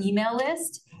join our email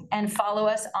list and follow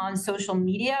us on social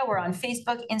media. We're on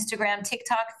Facebook, Instagram,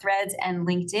 TikTok, Threads, and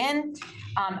LinkedIn.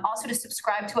 Also to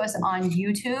subscribe to us on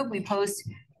YouTube. We post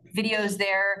videos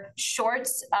there,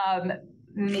 shorts,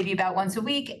 maybe about once a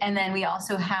week. And then we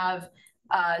also have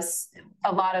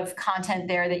a lot of content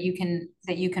there that you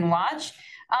can watch.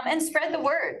 And spread the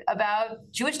word about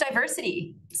Jewish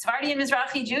diversity, Sephardi and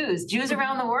Mizrahi Jews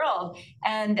around the world,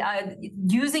 and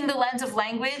using the lens of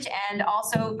language and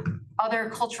also other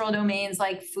cultural domains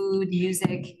like food,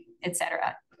 music,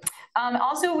 etc.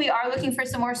 Also, we are looking for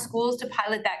some more schools to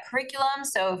pilot that curriculum.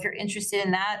 So if you're interested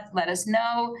in that, let us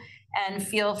know, and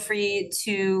feel free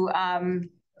to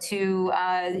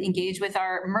engage with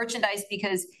our merchandise,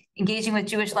 because engaging with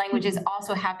Jewish languages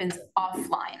also happens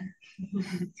offline.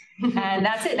 And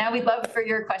that's it. Now we'd love for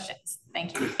your questions.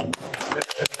 Thank you.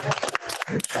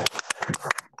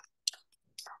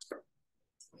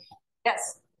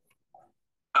 Yes.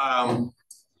 I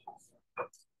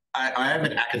have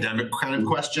an academic kind of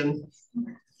question.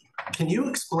 Can you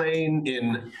explain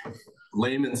in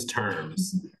layman's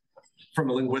terms,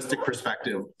 from a linguistic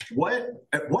perspective,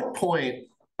 at what point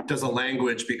does a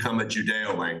language become a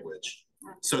Judeo language?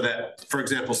 So that, for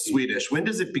example, Swedish, when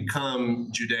does it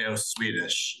become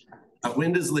Judeo-Swedish?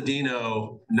 When does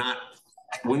Ladino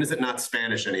when is it not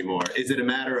Spanish anymore? Is it a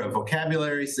matter of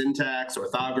vocabulary, syntax,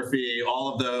 orthography,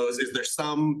 all of those? Is there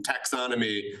some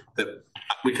taxonomy that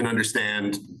we can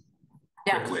understand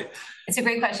quickly? Yeah, it's a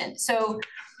great question. So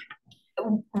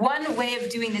one way of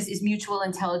doing this is mutual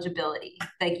intelligibility.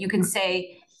 Like you can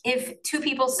say, if two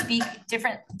people speak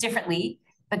differently,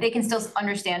 but they can still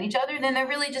understand each other, then they're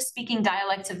really just speaking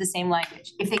dialects of the same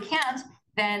language. If they can't,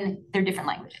 then they're different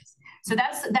languages. So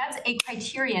that's a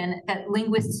criterion that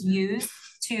linguists use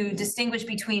to distinguish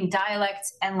between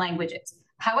dialects and languages.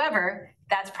 However,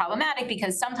 that's problematic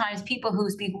because sometimes people who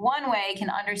speak one way can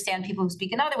understand people who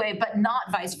speak another way, but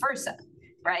not vice versa,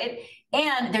 right?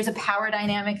 And there's a power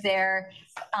dynamic there.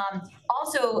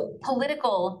 Also,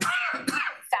 political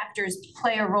factors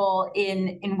play a role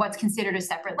in what's considered a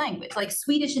separate language. Like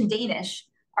Swedish and Danish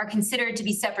are considered to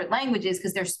be separate languages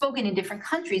because they're spoken in different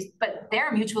countries, but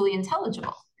they're mutually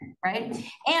intelligible, right?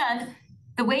 And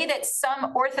the way that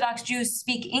some Orthodox Jews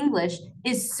speak English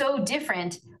is so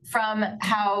different from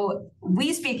how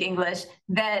we speak English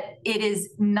that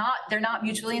they're not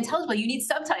mutually intelligible. You need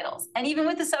subtitles. And even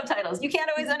with the subtitles, you can't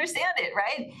always understand it,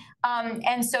 right?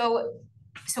 And so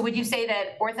would you say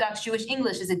that Orthodox Jewish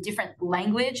English is a different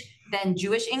language than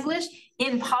Jewish English?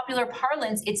 In popular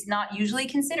parlance, it's not usually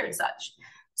considered such.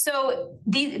 So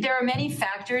there are many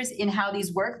factors in how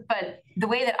these work, but the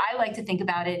way that I like to think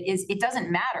about it is it doesn't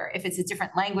matter if it's a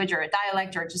different language or a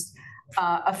dialect or just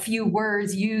a few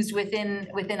words used within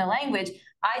a language.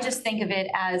 I just think of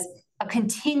it as a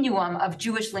continuum of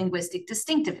Jewish linguistic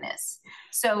distinctiveness.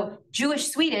 So Jewish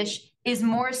Swedish is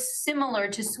more similar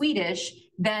to Swedish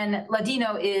than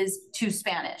Ladino is to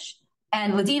Spanish.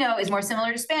 And Ladino is more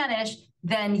similar to Spanish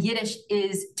than Yiddish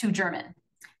is to German,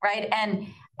 right?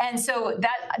 And so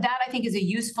that I think is a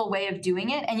useful way of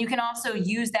doing it. And you can also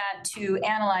use that to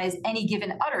analyze any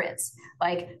given utterance.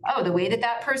 Like, oh, the way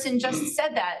that person just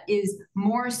said that is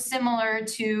more similar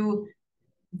to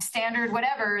standard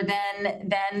whatever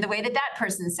than the way that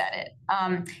person said it.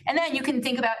 And then you can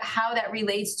think about how that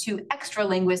relates to extra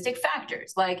linguistic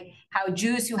factors, like how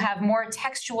Jews who have more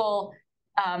textual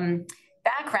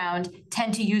background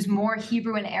tend to use more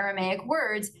Hebrew and Aramaic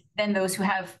words than those who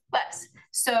have less.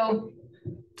 So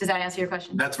does that answer your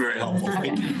question? That's very helpful.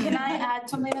 Okay. Can I add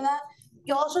something to that?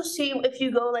 you'll also see if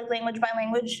you go like language by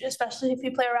language, especially if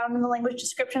you play around in the language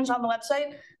descriptions on the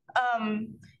website,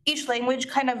 each language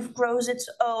kind of grows its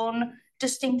own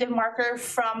distinctive marker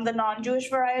from the non-Jewish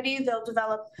variety. They'll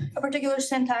develop a particular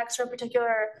syntax or a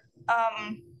particular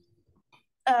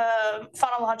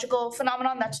phonological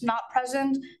phenomenon that's not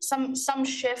present, some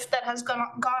shift that has gone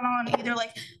on, either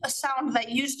like a sound that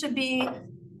used to be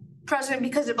present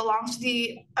because it belongs to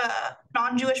the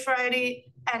non-Jewish variety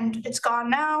and it's gone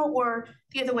now, or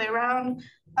the other way around.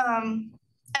 And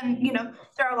you know,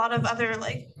 there are a lot of other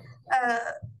like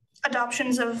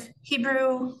adoptions of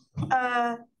Hebrew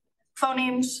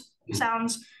phonemes,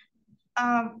 sounds,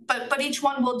 but each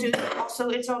one will do also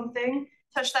its own thing,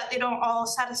 such that they don't all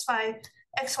satisfy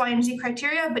X, Y, and Z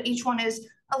criteria, but each one is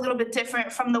a little bit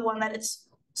different from the one that it's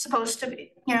supposed to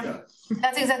be. Yeah,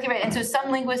 that's exactly right. And so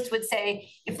some linguists would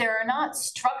say if there are not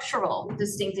structural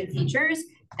distinctive features,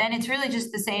 then it's really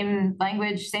just the same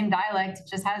language, same dialect,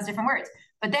 just has different words.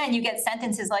 But then you get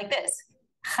sentences like this: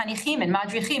 Chanichim and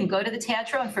Madrichim go to the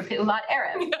teatron for Peulat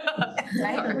Erev,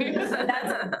 right?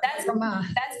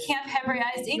 That's Camp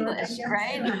Hebraized English,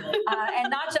 right? And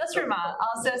not just Ramah,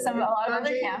 also a lot of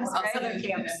other camps, right? Also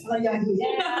camps. Yeah,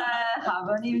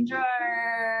 Havonim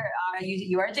Dror,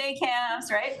 URJ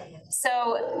camps, right?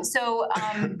 So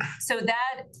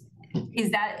that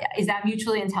is that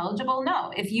mutually intelligible?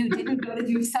 No. If you didn't go to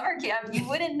Jewish summer camp, you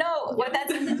wouldn't know what that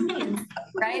sentence means,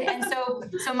 right? And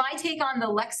so my take on the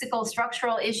lexical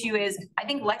structural issue is I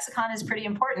think lexicon is pretty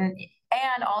important,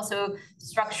 and also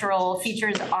structural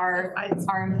features are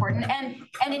important.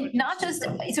 And not just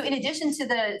so in addition to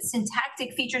the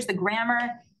syntactic features, the grammar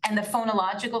and the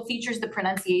phonological features, the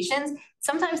pronunciations,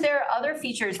 sometimes there are other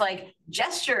features like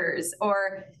gestures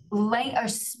or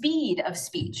speed of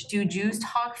speech. Do Jews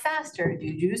talk faster?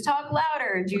 Do Jews talk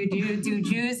louder? Do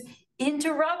Jews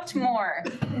interrupt more?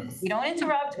 We don't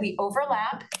interrupt, we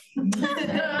overlap.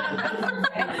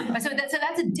 So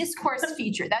that's a discourse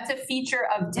feature. That's a feature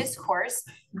of discourse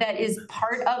that is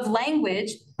part of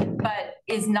language, but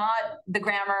is not the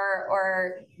grammar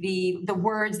or the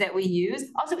words that we use.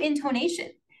 Also intonation.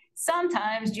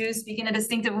 Sometimes Jews speak in a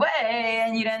distinctive way,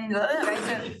 and you then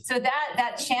right. So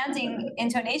that chanting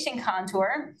intonation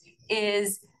contour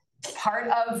is part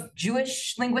of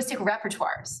Jewish linguistic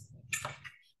repertoires.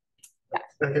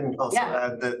 I can also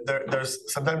add that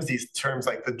there's sometimes these terms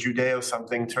like the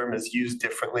Judeo-something term is used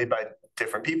differently by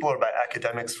different people or by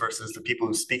academics versus the people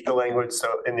who speak the language.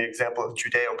 So in the example of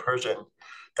Judeo-Persian,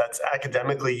 that's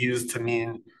academically used to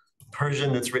mean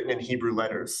Persian that's written in Hebrew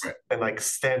letters and like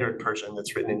standard Persian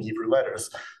that's written in Hebrew letters.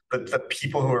 But the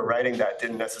people who were writing that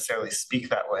didn't necessarily speak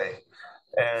that way.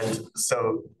 And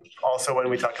so also when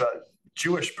we talk about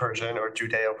Jewish Persian or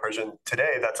Judeo-Persian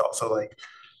today, that's also like,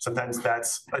 sometimes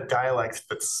that's a dialect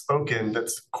that's spoken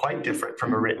that's quite different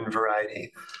from a written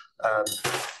variety.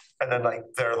 And then like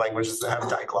there are languages that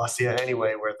have diglossia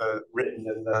anyway, where the written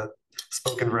and the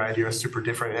spoken variety are super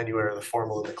different anywhere, the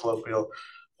formal and the colloquial.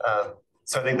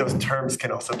 So I think those terms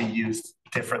can also be used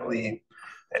differently.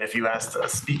 And if you asked a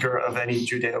speaker of any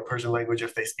Judeo-Persian language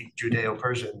if they speak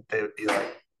Judeo-Persian, they would be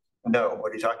like, no,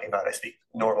 what are you talking about? I speak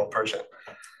normal Persian.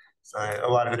 So a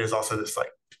lot of it is also this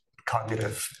like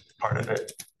cognitive part of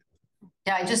it.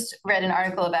 Yeah, I just read an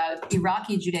article about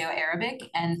Iraqi Judeo-Arabic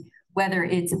and whether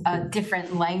it's a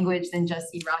different language than just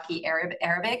Iraqi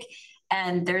Arabic.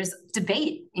 And there's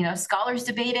debate, scholars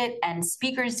debate it and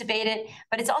speakers debate it,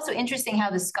 but it's also interesting how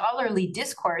the scholarly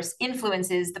discourse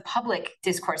influences the public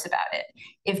discourse about it.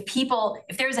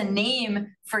 If there's a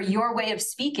name for your way of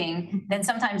speaking, then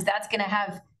sometimes that's gonna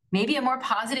have maybe a more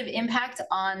positive impact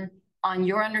on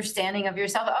your understanding of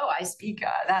yourself. Oh, I speak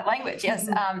that language, yes.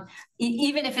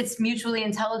 Even if it's mutually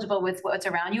intelligible with what's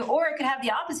around you, or it could have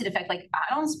the opposite effect, like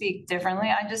I don't speak differently,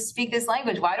 I just speak this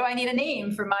language. Why do I need a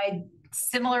name for my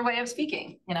similar way of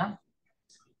speaking, I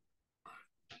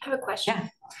have a question. Yeah.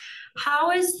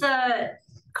 How is the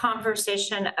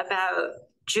conversation about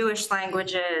Jewish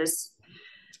languages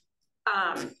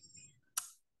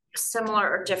similar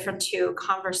or different to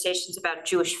conversations about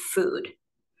Jewish food?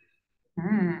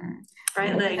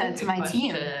 Right, like that's my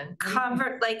team.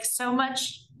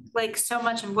 So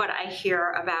much of what I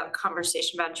hear about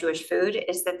conversation about Jewish food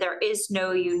is that there is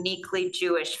no uniquely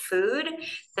Jewish food,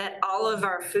 that all of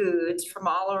our foods from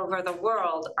all over the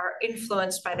world are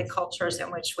influenced by the cultures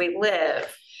in which we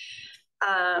live.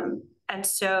 And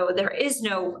so there is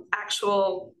no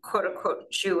actual quote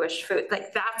unquote Jewish food.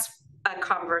 Like that's a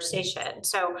conversation.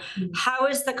 So how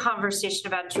is the conversation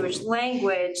about Jewish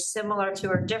language similar to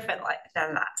or different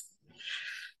than that?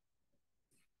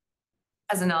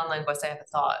 As a non-linguist, I have a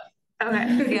thought.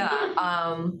 Okay. Yeah.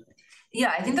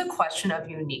 Yeah, I think the question of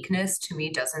uniqueness to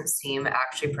me doesn't seem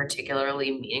actually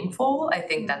particularly meaningful. I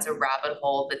think that's a rabbit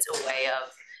hole that's a way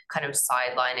of kind of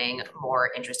sidelining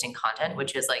more interesting content,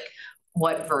 which is like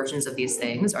what versions of these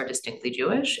things are distinctly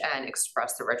Jewish and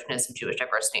express the richness of Jewish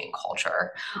diversity and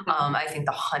culture. I think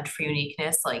the hunt for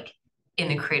uniqueness, like in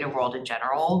the creative world in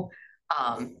general,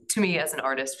 to me as an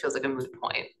artist feels like a moot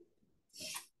point.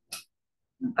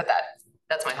 But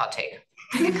that's my hot take.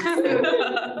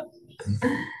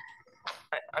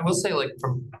 I will say, like,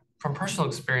 from personal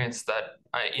experience that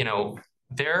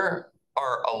there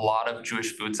are a lot of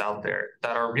Jewish foods out there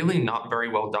that are really not very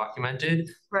well documented,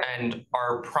 and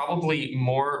are probably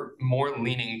more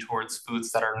leaning towards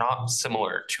foods that are not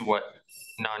similar to what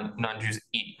non-Jews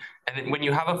eat. And then when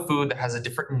you have a food that has a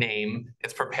different name,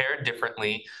 it's prepared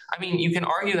differently. I mean, you can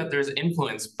argue that there's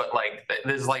influence, but like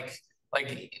there's like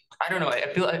I don't know.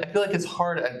 I feel like it's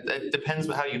hard. It depends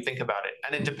on how you think about it,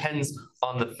 and it depends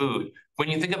on the food. When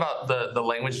you think about the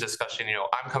language discussion,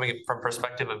 I'm coming from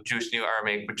perspective of Jewish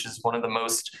Neo-Aramaic, which is one of the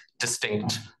most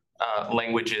distinct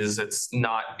languages. It's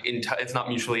not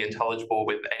mutually intelligible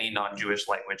with any non-Jewish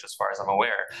language, as far as I'm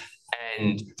aware.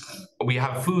 And we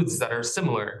have foods that are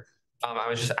similar. I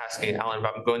was just asking Alan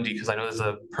about gundi because I know there's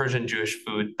a Persian Jewish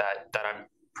food that I'm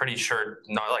pretty sure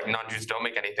non-Jews don't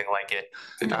make anything like it.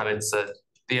 It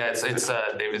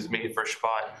was made for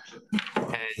Shabbat,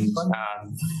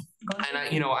 and I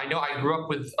know I grew up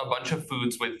with a bunch of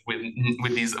foods with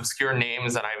these obscure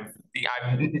names, and I've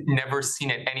never seen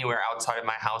it anywhere outside of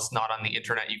my house. Not on the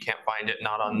internet, you can't find it.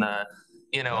 Not on the,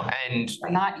 and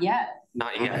Not yet.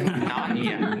 Not yet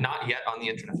on the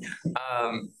internet.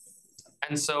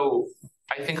 And so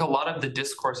I think a lot of the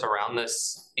discourse around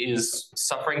this is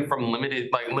suffering from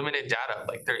limited data.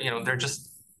 Like they're just,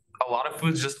 a lot of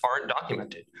foods just aren't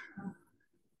documented.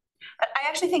 But I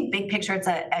actually think big picture, it's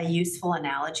a useful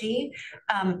analogy,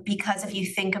 because if you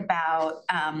think about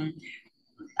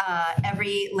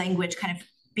every language kind of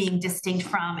being distinct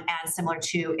from and similar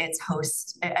to its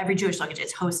host, every Jewish language,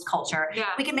 its host culture. Yeah.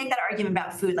 We can make that argument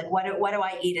about food. Like, what do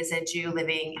I eat as a Jew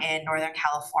living in Northern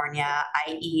California?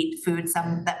 I eat food,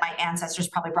 some that my ancestors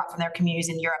probably brought from their communities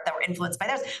in Europe that were influenced by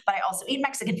theirs, but I also eat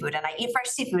Mexican food and I eat fresh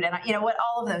seafood and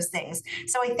all of those things.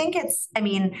 So I think it's,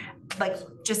 like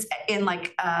just in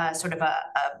like sort of a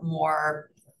more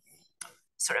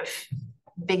sort of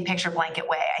big picture blanket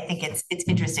way, I think it's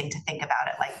interesting to think about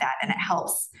it like that, and it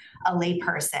helps a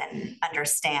layperson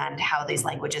understand how these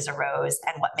languages arose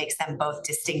and what makes them both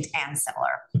distinct and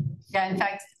similar. Yeah, in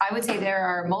fact, I would say there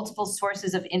are multiple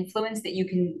sources of influence that you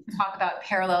can talk about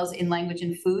parallels in language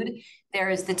and food. There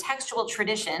is the textual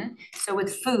tradition. So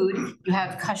with food, you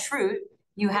have kashrut,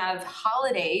 you have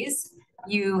holidays,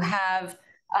 you have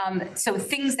so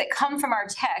things that come from our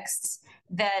texts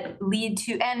that lead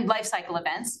to, and life cycle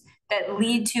events that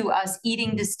lead to us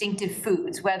eating distinctive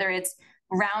foods, whether it's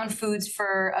round foods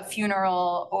for a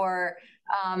funeral or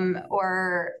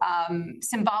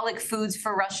symbolic foods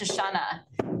for Rosh Hashanah,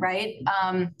 right?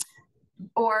 And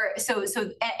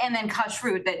then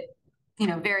kashrut, that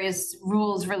various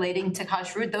rules relating to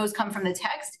kashrut, those come from the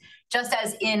text. Just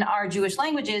as in our Jewish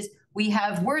languages, we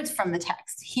have words from the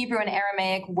text, Hebrew and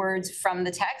Aramaic words from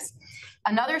the text.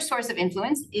 Another source of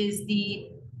influence is the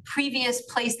previous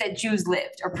place that Jews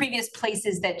lived, or previous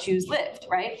places that Jews lived,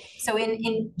 right? So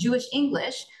in Jewish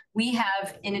English, we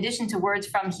have, in addition to words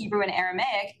from Hebrew and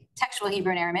Aramaic, textual Hebrew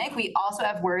and Aramaic, we also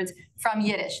have words from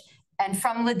Yiddish and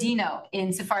from Ladino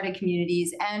in Sephardi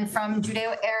communities and from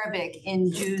Judeo-Arabic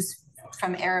in Jews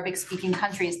from Arabic-speaking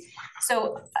countries.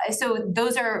 So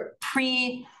those are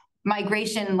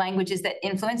pre-migration languages that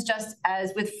influence, just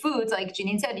as with foods, like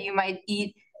Janine said, you might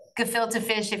eat gefilte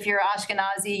fish if you're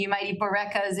Ashkenazi, you might eat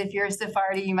borekas if you're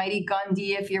Sephardi, you might eat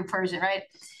gundi if you're Persian, right?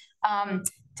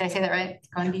 Did I say that right?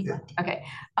 Gundi? Yeah. Okay.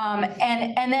 But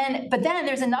then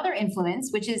there's another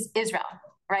influence, which is Israel,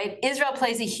 right? Israel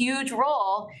plays a huge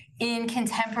role in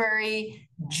contemporary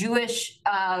Jewish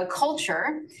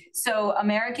culture. So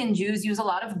American Jews use a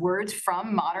lot of words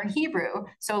from modern Hebrew.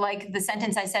 So like the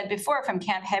sentence I said before from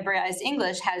Camp Hebraized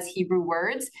English has Hebrew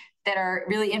words that are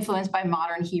really influenced by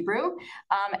modern Hebrew.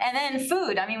 And then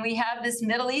food. I mean, we have this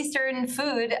Middle Eastern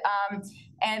food,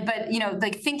 but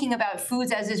like thinking about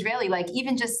foods as Israeli, like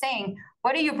even just saying,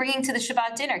 what are you bringing to the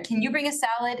Shabbat dinner? Can you bring a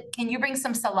salad? Can you bring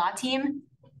some salatim?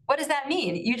 What does that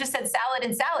mean? You just said salad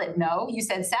and salad. No, you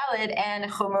said salad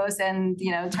and hummus and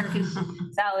Turkish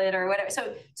salad or whatever.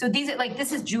 So these are like,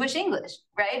 this is Jewish English,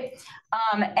 right?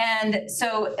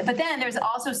 But then there's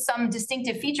also some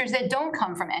distinctive features that don't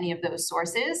come from any of those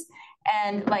sources.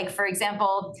 And like, for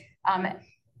example,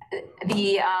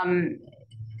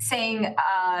 saying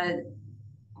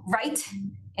right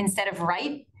instead of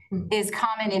right. is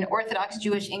common in Orthodox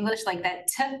Jewish English, like that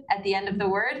t at the end of the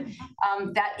word.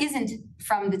 That isn't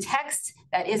from the text,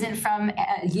 that isn't from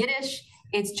Yiddish.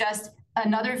 It's just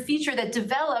another feature that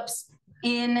develops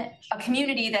in a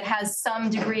community that has some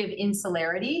degree of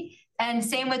insularity. And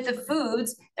same with the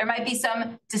foods, there might be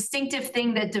some distinctive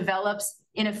thing that develops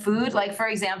in a food, like for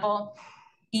example,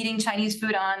 eating Chinese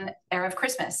food on Erev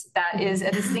Christmas. That is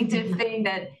a distinctive thing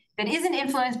that isn't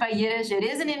influenced by Yiddish. It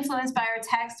isn't influenced by our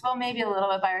text. Well, maybe a little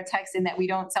bit by our text in that we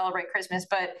don't celebrate Christmas,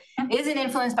 but isn't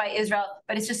influenced by Israel,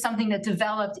 but it's just something that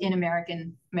developed in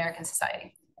American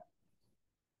society.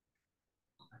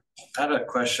 I had a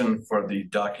question for the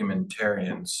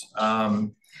documentarians.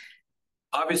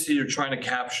 Obviously, you're trying to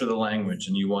capture the language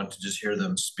and you want to just hear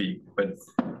them speak, but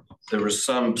there was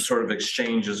some sort of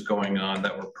exchanges going on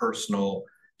that were personal.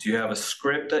 Do you have a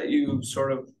script that you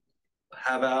sort of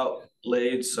have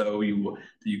outlaid so you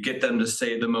get them to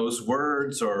say the most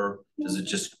words, or does it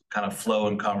just kind of flow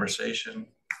in conversation?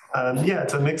 Yeah,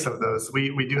 it's a mix of those.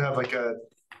 We do have like a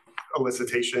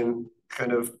elicitation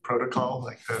kind of protocol,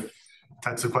 like the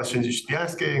types of questions you should be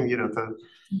asking. You know,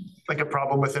 like a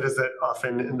problem with it is that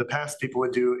often in the past people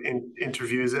would do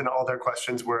interviews and all their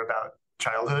questions were about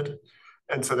childhood,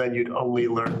 and so then you'd only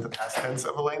learn the past tense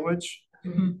of a language.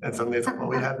 And suddenly it's like, well,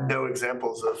 we have no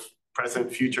examples of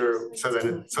present, future. So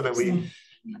then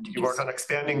you work on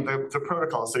expanding the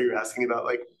protocol. So you're asking about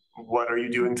like, what are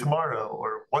you doing tomorrow,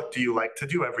 or what do you like to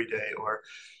do every day, or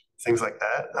things like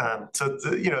that. So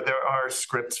there are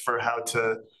scripts for how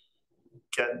to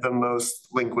get the most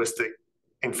linguistic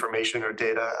information or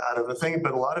data out of the thing,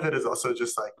 but a lot of it is also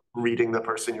just like reading the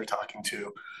person you're talking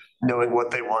to, knowing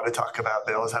what they want to talk about.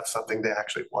 They always have something they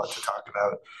actually want to talk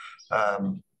about.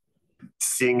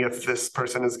 Seeing if this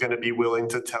person is going to be willing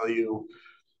to tell you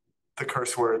the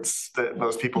curse words that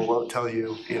most people won't tell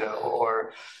you,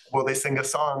 or will they sing a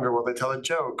song, or will they tell a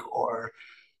joke, or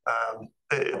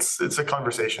it's a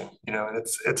conversation, and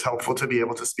it's helpful to be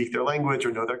able to speak their language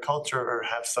or know their culture or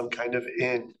have some kind of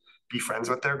be friends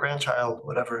with their grandchild,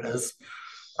 whatever it is,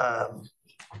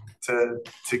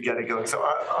 to get it going. So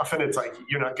often it's like,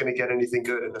 you're not going to get anything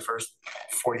good in the first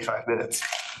 45 minutes.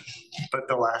 But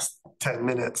the last 10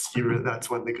 minutes, that's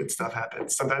when the good stuff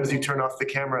happens. Sometimes you turn off the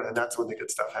camera and that's when the good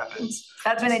stuff happens.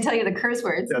 That's when they tell you the curse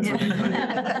words. That's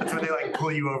when they like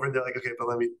pull you over and they're like, okay, but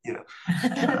let me,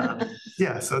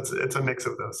 yeah, so it's a mix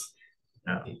of those.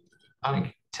 Yeah.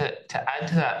 To add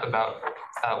to that about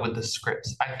with the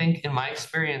scripts, I think in my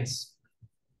experience,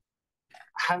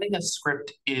 having a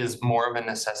script is more of a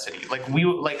necessity. I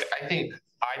think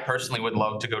I personally would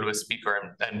love to go to a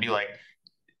speaker and be like,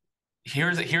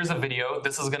 here's a video.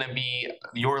 This is gonna be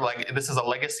this is a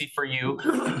legacy for you.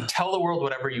 Tell the world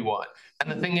whatever you want.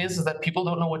 And the thing is that people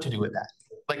don't know what to do with that.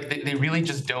 Like they really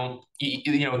just don't.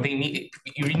 You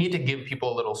need to give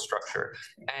people a little structure.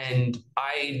 And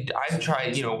I've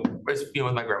tried, with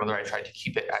my grandmother, I tried to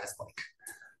keep it as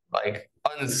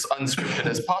unscripted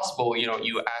as possible.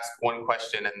 You ask one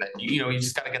question and then you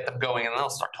just got to get them going and then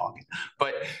they'll start talking.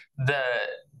 But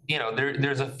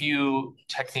there's a few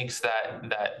techniques that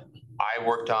I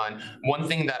worked on. One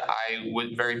thing that I was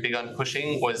very big on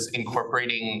pushing was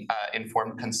incorporating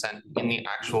informed consent in the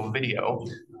actual video,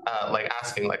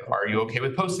 asking are you okay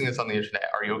with posting this on the internet?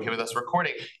 Are you okay with us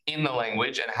recording in the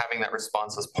language, and having that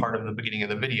response as part of the beginning of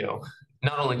the video,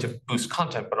 not only to boost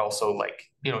content, but also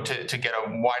to get a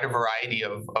wider variety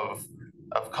of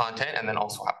content, and then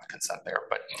also have the consent there.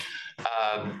 But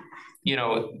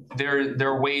there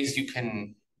are ways you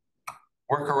can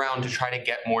work around to try to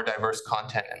get more diverse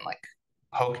content and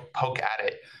poke at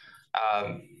it.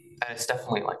 And it's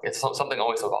definitely it's something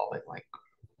always evolving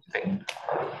thing.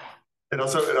 It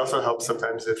also helps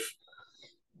sometimes if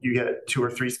you get 2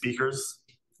 or 3 speakers,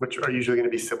 which are usually going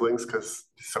to be siblings because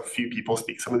so few people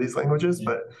speak some of these languages,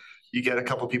 but you get a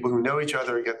couple people who know each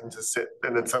other, get them to sit,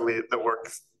 and then suddenly the work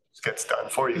gets done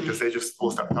for you because they just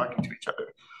will start talking to each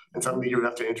other. And suddenly you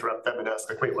have to interrupt them and ask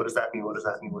wait, what does that mean? What does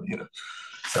that mean?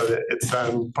 So that it's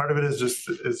part of it is just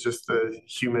the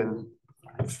human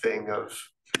thing of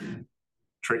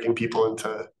tricking people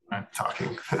into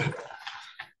talking.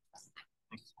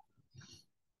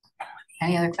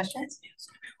 Any other questions?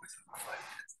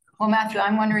 Well, Matthew,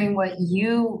 I'm wondering what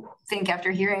you think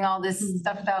after hearing all this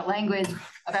stuff about language,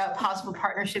 about possible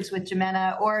partnerships with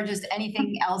JIMENA, or just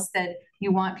anything else that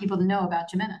you want people to know about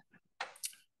JIMENA.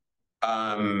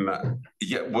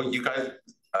 Yeah, well, you guys,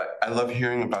 I love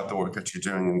hearing about the work that you're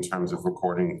doing in terms of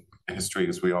recording history,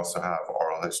 because we also have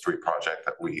oral history project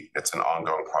it's an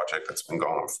ongoing project that's been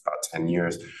going on for about 10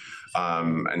 years.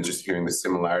 And just hearing the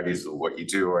similarities of what you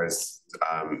do is,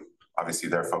 obviously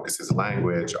their focus is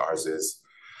language, ours is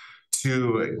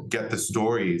to get the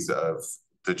stories of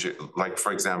like,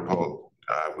 for example,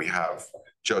 we have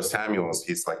Joe Samuels,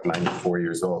 he's like 94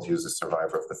 years old. He was a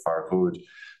survivor of the Farhud.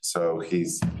 So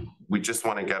we just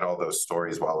want to get all those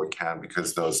stories while we can,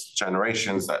 because those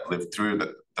generations that lived through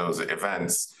those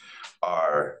events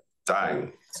are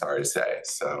dying, sorry to say.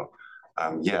 So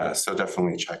yeah, so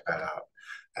definitely check that out.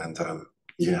 And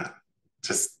yeah,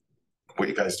 just what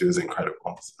you guys do is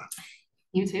incredible. So.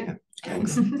 You too. Yeah,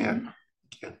 thanks. Yeah.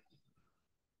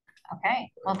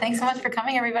 Okay, well, thanks so much for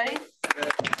coming, everybody.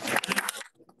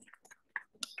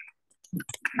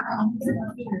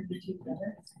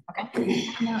 Okay.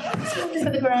 For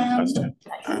the ground.